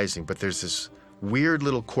surprising, but there's this weird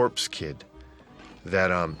little corpse kid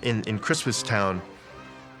that in Christmastown,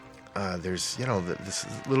 there's this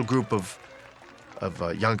little group of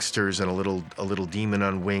youngsters and a little demon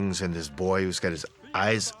on wings, and this boy who's got his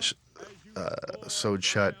eyes sewed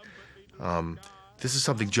shut. This is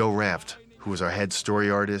something Joe Raft, who was our head story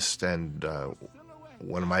artist and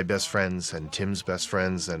one of my best friends and Tim's best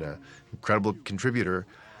friends and an incredible contributor.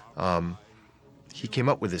 He came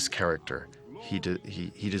up with this character. He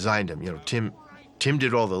designed him. Tim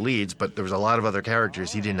did all the leads, but there was a lot of other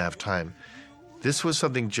characters. He didn't have time. This was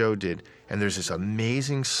something Joe did, and there's this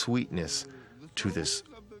amazing sweetness to this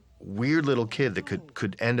weird little kid that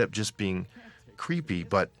could end up just being creepy,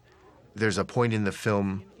 but there's a point in the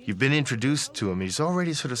film, you've been introduced to him, he's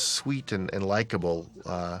already sort of sweet and likable,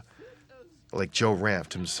 like Joe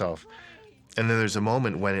Raft himself. And then there's a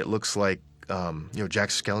moment when it looks like, Jack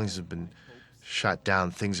Skellington has been shot down,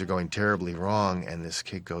 things are going terribly wrong, and this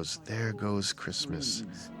kid goes, "There goes Christmas."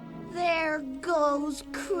 There goes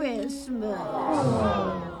Christmas.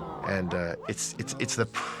 And it's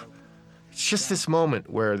just this moment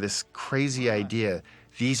where this crazy idea,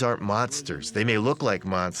 these aren't monsters. They may look like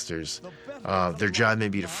monsters. Their job may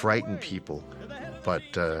be to frighten people, but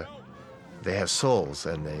they have souls,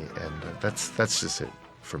 and that's just it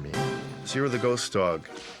for me. Zero the Ghost Dog,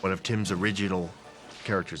 one of Tim's original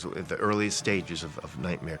characters at the earliest stages of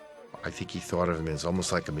Nightmare. I think he thought of him as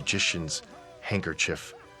almost like a magician's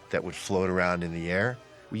handkerchief that would float around in the air.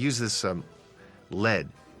 We use this lead,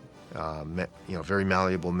 very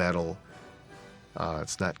malleable metal.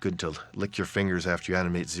 It's not good to lick your fingers after you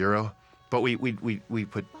animate Zero, but we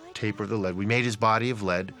put tape over the lead. We made his body of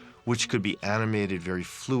lead, which could be animated very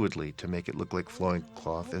fluidly to make it look like flowing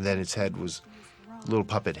cloth, and then its head was a little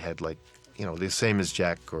puppet head, like the same as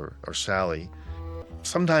Jack or Sally.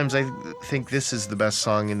 Sometimes I think this is the best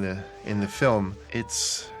song in the film.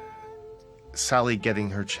 It's Sally getting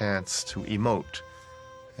her chance to emote,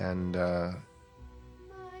 and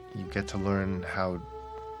you get to learn how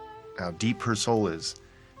deep her soul is,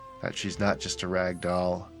 that she's not just a rag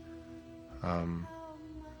doll,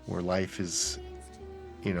 where life is,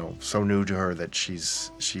 so new to her that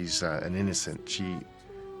she's an innocent. She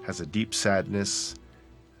has a deep sadness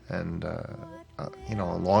and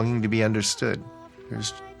a longing to be understood.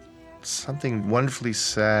 There's something wonderfully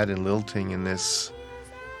sad and lilting in this.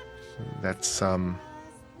 That's I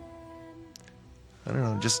don't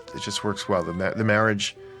know. It just works well. The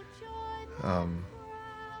marriage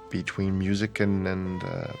between music and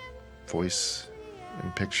voice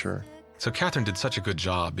and picture. So Catherine did such a good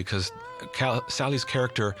job because Sally's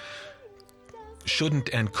character shouldn't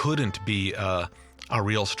and couldn't be a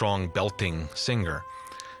real strong belting singer.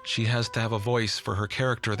 She has to have a voice for her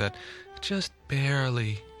character that just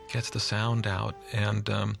barely gets the sound out. And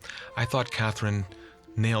I thought Catherine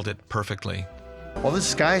nailed it perfectly. All this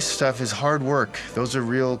sky stuff is hard work. Those are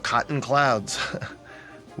real cotton clouds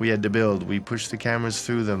we had to build. We pushed the cameras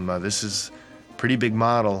through them. This is a pretty big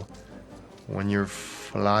model. When you're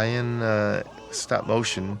flying stop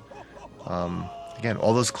motion, again,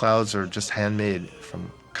 all those clouds are just handmade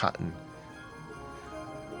from cotton.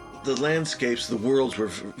 The landscapes, the worlds were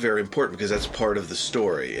very important because that's part of the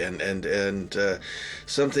story, and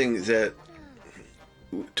something that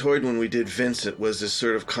toyed when we did Vincent was this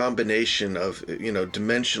sort of combination of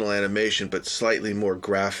dimensional animation but slightly more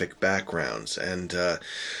graphic backgrounds, and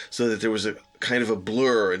so that there was a kind of a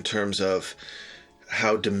blur in terms of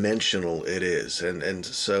how dimensional it is, and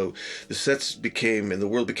so the sets became and the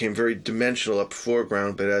world became very dimensional up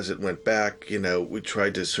foreground, but as it went back, we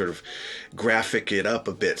tried to sort of graphic it up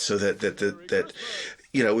a bit so that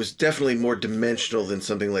it was definitely more dimensional than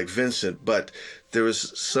something like Vincent, but there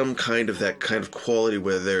was some kind of that kind of quality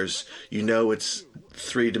where there's it's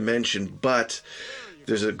 3-dimension, but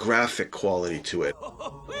there's a graphic quality to it.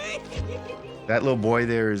 That little boy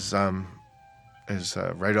there is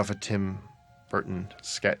right off a Tim Burton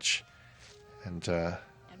sketch, and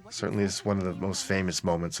certainly is one of the most famous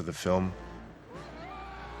moments of the film,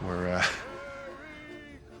 where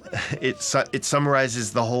it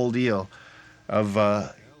summarizes the whole deal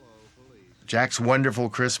of Jack's wonderful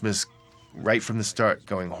Christmas right from the start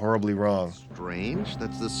going horribly wrong. Strange.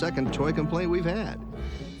 That's the second toy complaint we've had.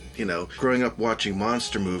 Growing up watching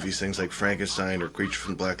monster movies, things like Frankenstein or Creature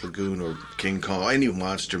from the Black Lagoon or King Kong, any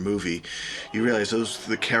monster movie, you realize those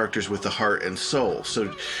are the characters with the heart and soul.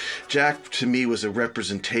 So Jack, to me, was a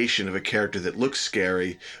representation of a character that looked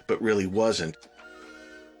scary, but really wasn't.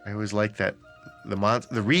 I always liked that.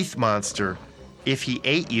 The wreath monster, if he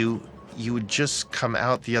ate you, you would just come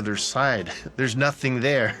out the other side. There's nothing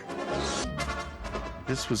there.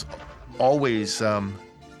 This was always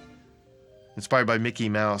inspired by Mickey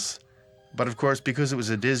Mouse. But of course, because it was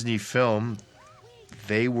a Disney film,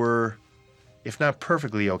 they were, if not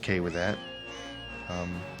perfectly okay with that,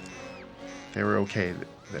 they were okay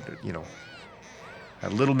that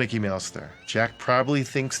had a little Mickey Mouse there. Jack probably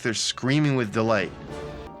thinks they're screaming with delight.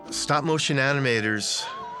 Stop motion animators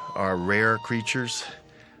are rare creatures.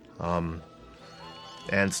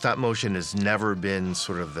 And stop motion has never been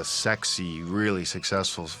sort of the sexy, really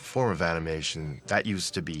successful form of animation. That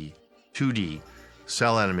used to be 2D,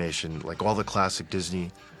 cell animation, like all the classic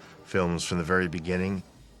Disney films from the very beginning,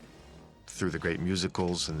 through the great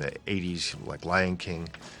musicals in the 80s, like Lion King.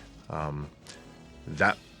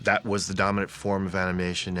 That was the dominant form of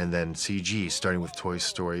animation, and then CG, starting with Toy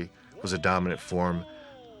Story, was a dominant form.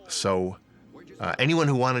 So anyone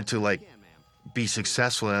who wanted to be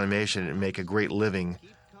successful in animation and make a great living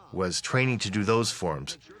was training to do those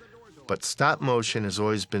forms. But stop motion has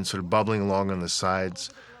always been sort of bubbling along on the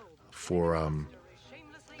sides for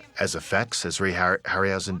as effects, as Ray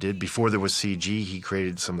Harryhausen did. Before there was CG, he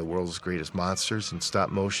created some of the world's greatest monsters in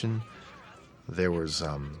stop motion. There was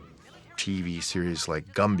TV series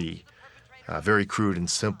like Gumby, very crude and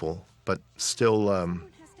simple, but still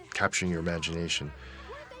capturing your imagination.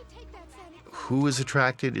 Who is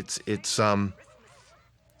attracted? It's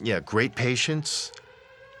great patience,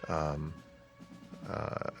 and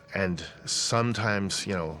sometimes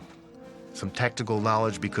some technical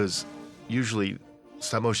knowledge, because usually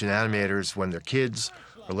stop motion animators, when they're kids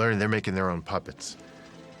or learning, they're making their own puppets.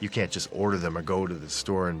 You can't just order them or go to the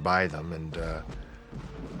store and buy them, and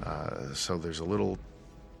so there's a little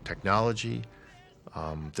technology.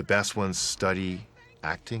 The best ones study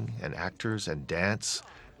acting and actors and dance.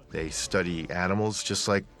 They study animals, just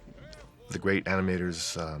like the great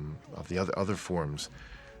animators of the other forms.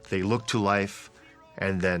 They look to life,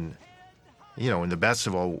 and then, in the best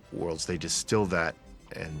of all worlds, they distill that.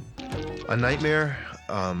 And A Nightmare,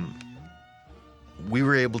 we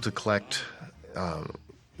were able to collect, some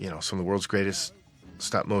of the world's greatest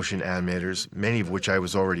stop-motion animators, many of which I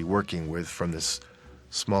was already working with from this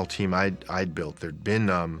small team I'd built. There'd been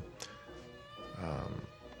a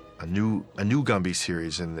new Gumby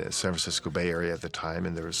series in the San Francisco Bay Area at the time,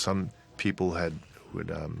 and there were some people who had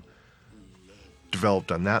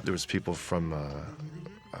developed on that. There was people from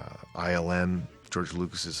ILM, George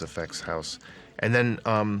Lucas's effects house, and then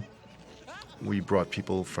we brought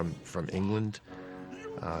people from England.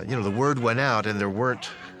 The word went out, and there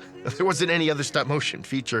wasn't any other stop motion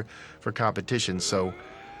feature for competition. So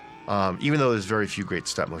even though there's very few great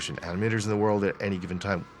stop motion animators in the world at any given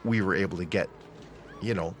time, we were able to get,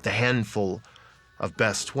 the handful of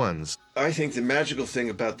best ones. I think the magical thing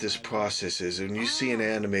about this process is when you see an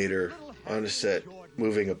animator on a set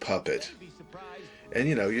moving a puppet, and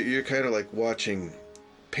you're kind of like watching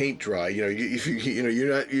paint dry.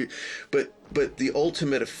 But the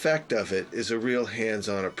ultimate effect of it is a real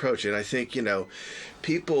hands-on approach, and I think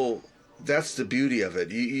people. That's the beauty of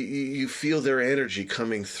it. You feel their energy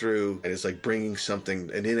coming through, and it's like bringing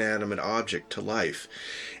an inanimate object to life.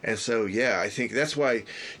 And so, I think that's why,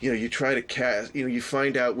 you try to cast, you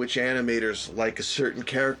find out which animators like a certain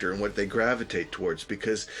character and what they gravitate towards,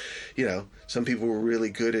 because, some people were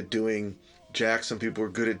really good at doing Jack, some people were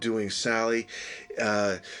good at doing Sally,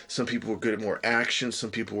 some people were good at more action,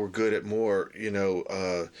 some people were good at more,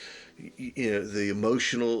 the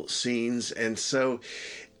emotional scenes. And so,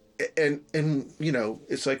 and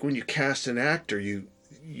it's like when you cast an actor, you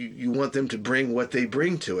want them to bring what they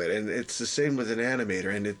bring to it, and it's the same with an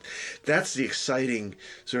animator, and that's the exciting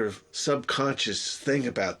sort of subconscious thing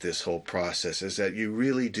about this whole process, is that you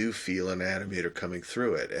really do feel an animator coming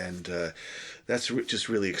through it, and that's just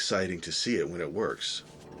really exciting to see it when it works.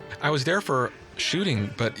 I was there for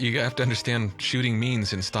shooting, but you have to understand shooting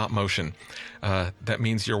means in stop motion. That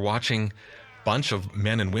means you're watching bunch of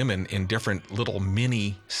men and women in different little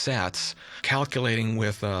mini sets, calculating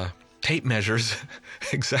with tape measures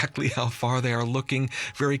exactly how far they are looking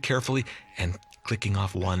very carefully and clicking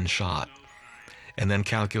off one shot, and then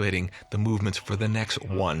calculating the movements for the next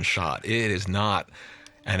one shot. It is not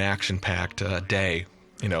an action-packed day,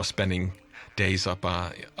 spending days up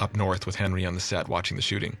north with Henry on the set watching the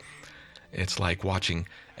shooting. It's like watching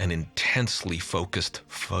an intensely focused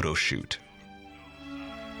photo shoot.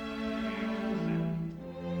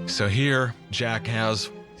 So here, Jack has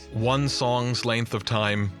one song's length of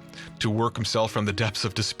time to work himself from the depths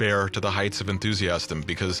of despair to the heights of enthusiasm,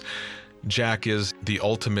 because Jack is the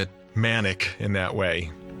ultimate manic in that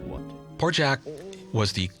way. Poor Jack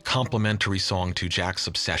was the complementary song to Jack's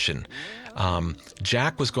obsession.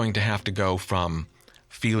 Jack was going to have to go from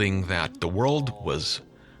feeling that the world was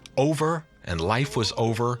over and life was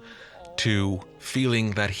over to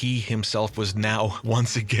feeling that he himself was now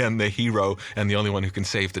once again the hero and the only one who can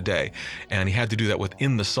save the day. And he had to do that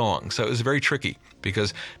within the song. So it was very tricky,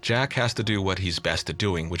 because Jack has to do what he's best at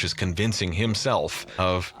doing, which is convincing himself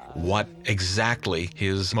of what exactly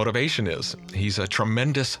his motivation is. He's a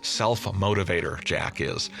tremendous self-motivator, Jack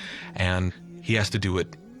is. And he has to do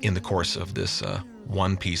it in the course of this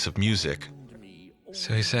one piece of music.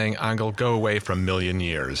 So he's saying, I'll go away for 1,000,000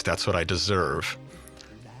 years. That's what I deserve.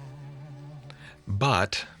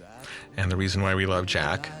 But, and the reason why we love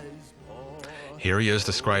Jack, here he is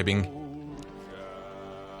describing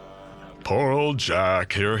poor old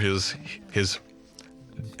Jack, here his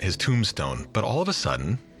tombstone. But all of a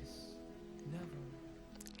sudden,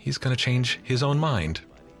 he's going to change his own mind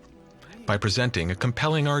by presenting a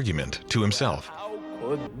compelling argument to himself.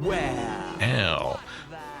 Ow.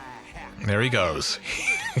 There he goes.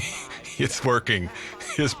 It's working.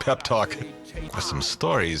 His pep talk. Some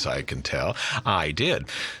stories I can tell. I did.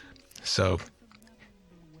 So,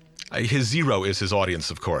 his zero is his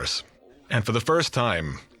audience, of course. And for the first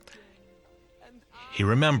time, he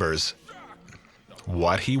remembers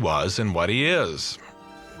what he was and what he is.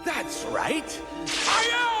 That's right.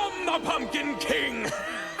 I am the Pumpkin King.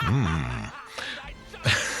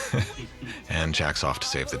 And Jack's off to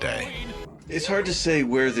save the day. It's hard to say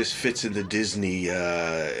where this fits into Disney,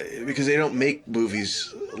 because they don't make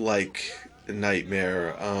movies like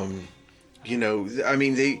Nightmare.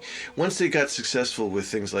 Once they got successful with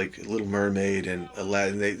things like Little Mermaid and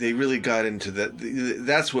Aladdin, they really got into that.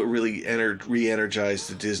 That's what really re-energized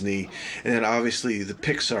the Disney. And then obviously the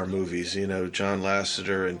Pixar movies, John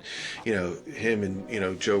Lasseter and, him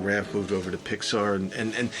and, Joe Ramp moved over to Pixar.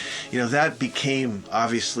 And that became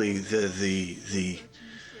obviously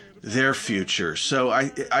their future. So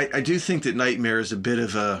I do think that Nightmare is a bit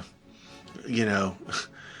of a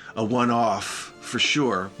one-off for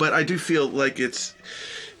sure, but I do feel like it's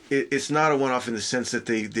not a one-off in the sense that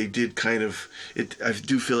they did kind of it. I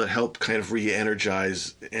do feel it helped kind of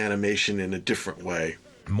re-energize animation in a different way.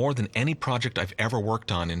 More than any project I've ever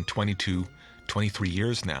worked on in 23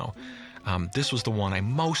 years now, this was the one I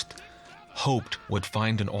most hoped would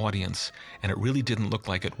find an audience, and it really didn't look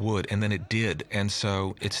like it would, and then it did. And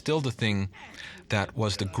so it's still the thing that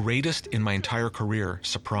was the greatest in my entire career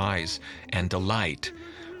surprise and delight,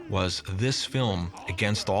 was this film,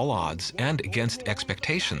 against all odds and against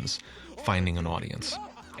expectations, finding an audience.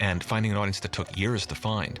 And finding an audience that took years to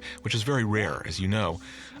find, which is very rare. As you know,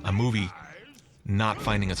 a movie not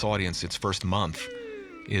finding its audience its first month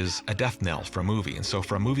is a death knell for a movie. And so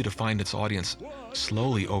for a movie to find its audience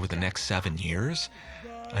slowly over the next 7 years,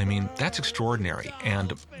 I mean, that's extraordinary.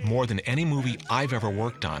 And more than any movie I've ever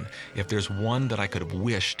worked on, if there's one that I could have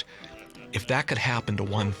wished, if that could happen to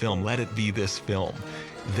one film, let it be this film,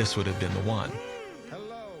 this would have been the one.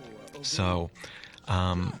 So,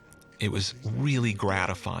 it was really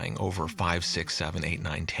gratifying over 5, 6, 7, 8,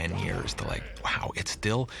 9, 10 years to like, wow, it's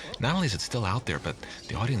still, not only is it still out there, but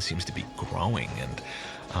the audience seems to be growing.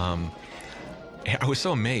 And I was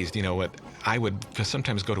so amazed, you know, what I would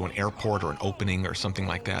sometimes go to an airport or an opening or something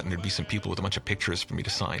like that, and there'd be some people with a bunch of pictures for me to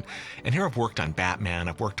sign. And here I've worked on Batman,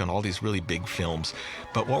 I've worked on all these really big films,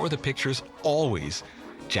 but what were the pictures? Always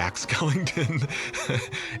Jack Skellington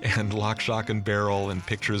and Lock, Shock, and Barrel, and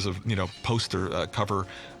pictures of, you know, poster cover,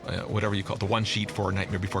 whatever you call it, the one sheet for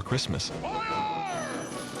Nightmare Before Christmas.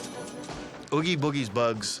 Oogie Boogie's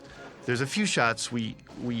Bugs. There's a few shots it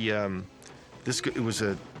was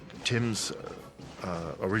Tim's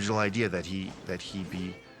original idea that he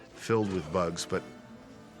be filled with bugs, but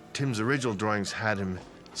Tim's original drawings had him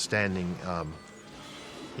standing,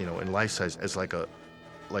 you know, in life size as like a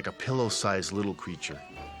pillow-sized little creature.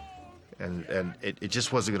 And it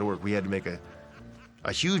just wasn't going to work. We had to make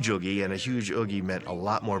a huge Oogie, and a huge Oogie meant a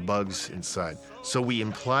lot more bugs inside. So we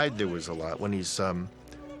implied there was a lot. When he's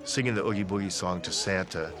singing the Oogie Boogie song to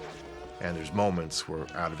Santa, and there's moments where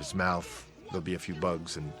out of his mouth there'll be a few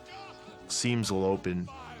bugs, and seams will open.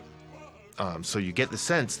 So you get the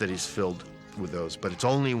sense that he's filled with those, but it's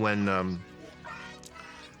only when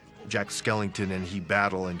Jack Skellington and he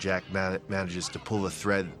battle, and Jack manages to pull the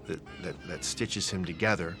thread that stitches him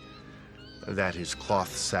together, that his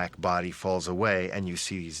cloth sack body falls away, and you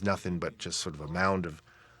see he's nothing but just sort of a mound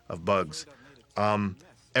of bugs.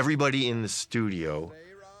 Everybody in the studio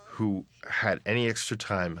who had any extra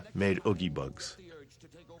time made Oogie Bugs.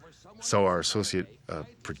 So our associate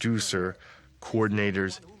producer,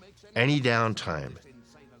 coordinators, any downtime,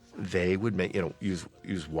 they would make, you know,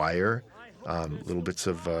 use wire, little bits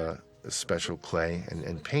of special clay,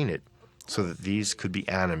 and paint it so that these could be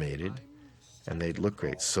animated and they'd look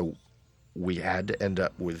great. So we had to end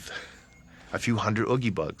up with a few hundred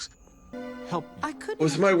Oogie Bugs.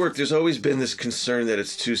 With my work, there's always been this concern that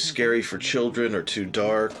it's too scary for children or too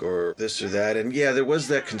dark or this or that. And yeah, there was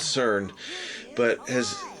that concern, but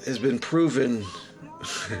has been proven.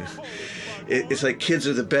 It's like kids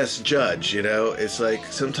are the best judge, you know? It's like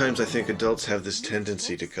sometimes I think adults have this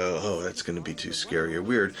tendency to go, oh, that's going to be too scary or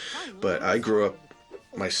weird. But I grew up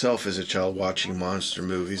myself as a child watching monster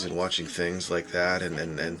movies and watching things like that.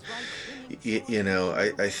 And you know,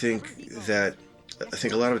 I think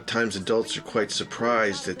a lot of times adults are quite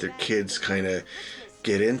surprised that their kids kind of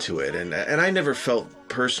get into it. And I never felt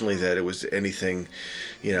personally that it was anything,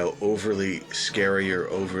 you know, overly scary or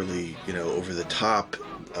overly, you know, over the top.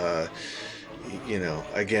 You know,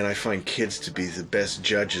 again, I find kids to be the best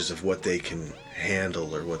judges of what they can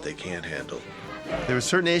handle or what they can't handle. There were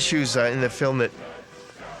certain issues in the film that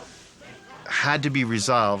had to be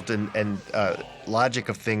resolved, and logic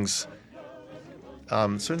of things.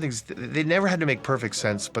 Certain things, they never had to make perfect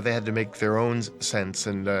sense, but they had to make their own sense.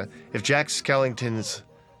 And if Jack Skellington's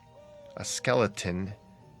a skeleton,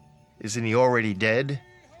 isn't he already dead?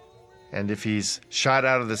 And if he's shot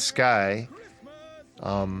out of the sky,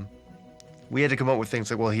 we had to come up with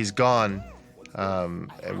things like, well, he's gone, and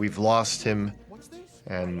we've lost him.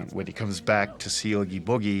 And when he comes back to see Oogie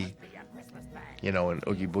Boogie, you know, and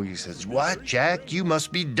Oogie Boogie says, "What, Jack? You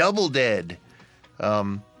must be double dead."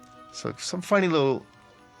 So some funny little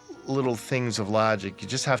things of logic. You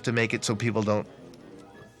just have to make it so people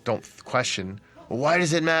don't question, well, why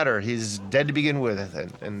does it matter? He's dead to begin with.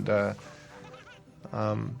 And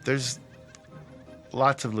there's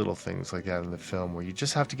lots of little things like that in the film where you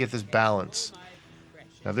just have to get this balance.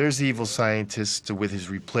 Now there's the evil scientist with his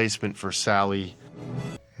replacement for Sally.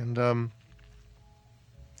 And,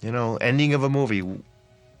 you know, ending of a movie,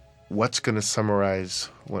 what's going to summarize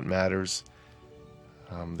what matters?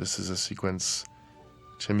 This is a sequence.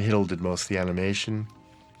 Tim Hiddle did most of the animation.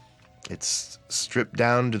 It's stripped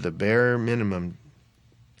down to the bare minimum.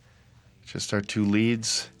 Just our two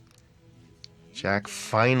leads. Jack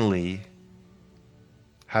finally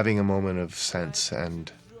having a moment of sense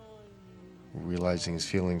and realizing his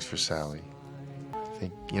feelings for Sally.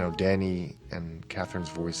 think, Danny and Catherine's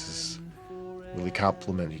voices really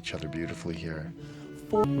complement each other beautifully here.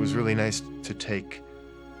 It was really nice to take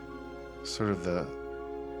sort of the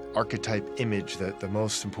archetype image, the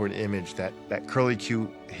most important image, that curlicue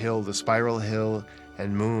hill, the spiral hill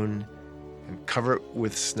and moon, and cover it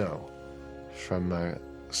with snow from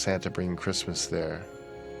Santa Bringing Christmas there.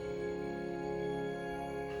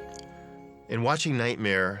 In watching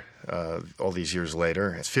Nightmare all these years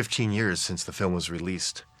later, it's 15 years since the film was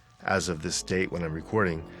released as of this date when I'm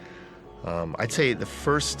recording. I'd say the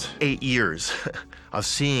first 8 years of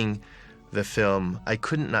seeing the film, I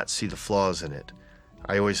couldn't not see the flaws in it.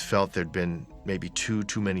 I always felt there'd been maybe too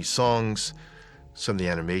many songs. Some of the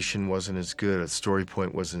animation wasn't as good, the story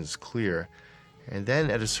point wasn't as clear. And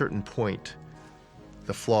then at a certain point,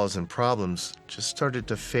 the flaws and problems just started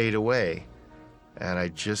to fade away. And I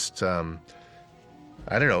just,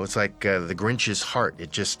 I don't know, it's like the Grinch's heart.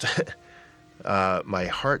 It just, my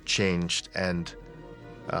heart changed, and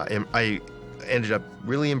I ended up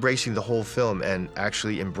really embracing the whole film and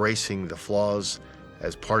actually embracing the flaws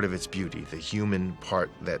as part of its beauty, the human part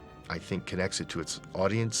that I think connects it to its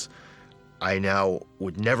audience. I now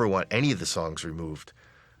would never want any of the songs removed.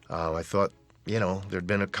 I thought, there'd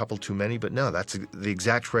been a couple too many, but no, that's the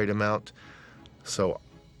exact right amount. So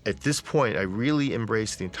at this point, I really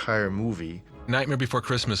embraced the entire movie. Nightmare Before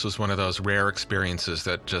Christmas was one of those rare experiences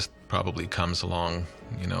that just probably comes along,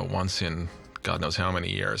 once in God knows how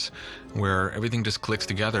many years, where everything just clicks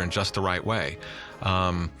together in just the right way.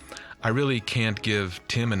 I really can't give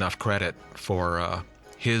Tim enough credit for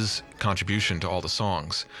his contribution to all the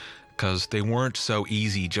songs, because they weren't so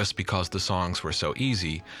easy just because the songs were so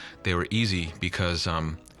easy. They were easy because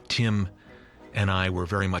Tim and I were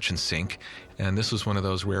very much in sync, and this was one of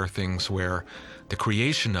those rare things where the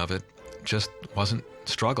creation of it just wasn't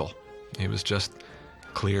struggle. It was just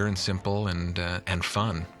clear and simple and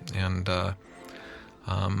fun. And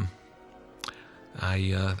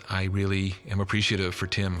I really am appreciative for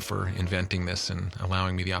Tim for inventing this and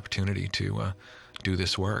allowing me the opportunity to do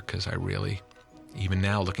this work, because I really, even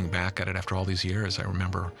now looking back at it after all these years, I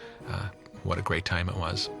remember what a great time it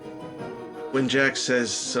was. When Jack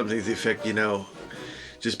says something to the effect,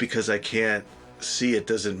 just because I can't see it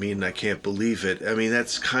doesn't mean I can't believe it. I mean,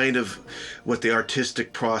 that's kind of what the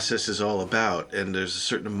artistic process is all about. And there's a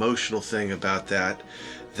certain emotional thing about that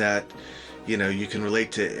you can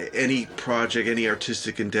relate to any project, any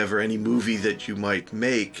artistic endeavor, any movie that you might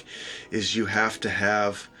make, is you have to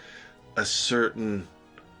have a certain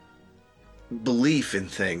belief in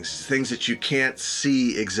things that you can't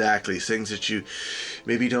see exactly, things that you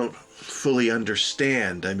maybe don't fully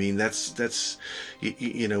understand. I mean, that's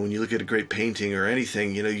when you look at a great painting or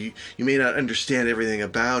anything, you may not understand everything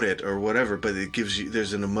about it or whatever, but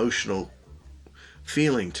there's an emotional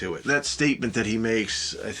feeling to it. That statement that he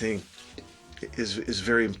makes, I think, is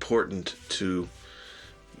very important to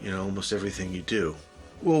almost everything you do.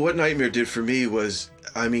 Well, what Nightmare did for me was,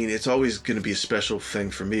 it's always going to be a special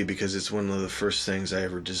thing for me because it's one of the first things I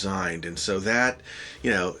ever designed, and so that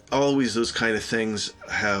always those kind of things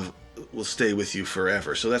will stay with you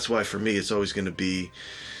forever. So that's why for me it's always going to be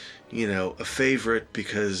a favorite,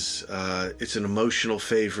 because it's an emotional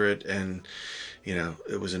favorite, and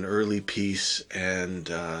it was an early piece, and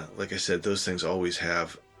like I said, those things always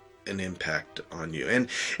have an impact on you, and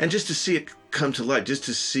just to see it come to light, just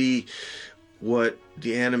to see what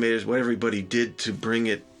the animators, what everybody did to bring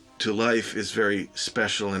it to life, is very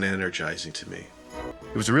special and energizing to me.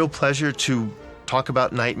 It was a real pleasure to talk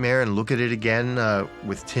about Nightmare and look at it again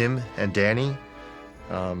with Tim and Danny.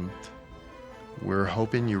 We're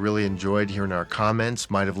hoping you really enjoyed hearing our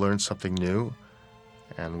comments, might have learned something new,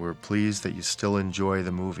 and we're pleased that you still enjoy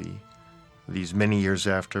the movie these many years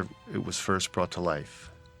after it was first brought to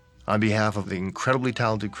life. On behalf of the incredibly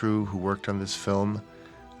talented crew who worked on this film,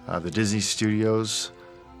 the Disney Studios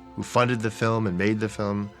who funded the film and made the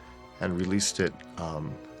film and released it,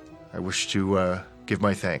 I wish to give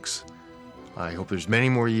my thanks. I hope there's many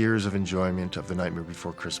more years of enjoyment of The Nightmare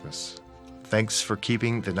Before Christmas. Thanks for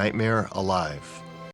keeping The Nightmare alive.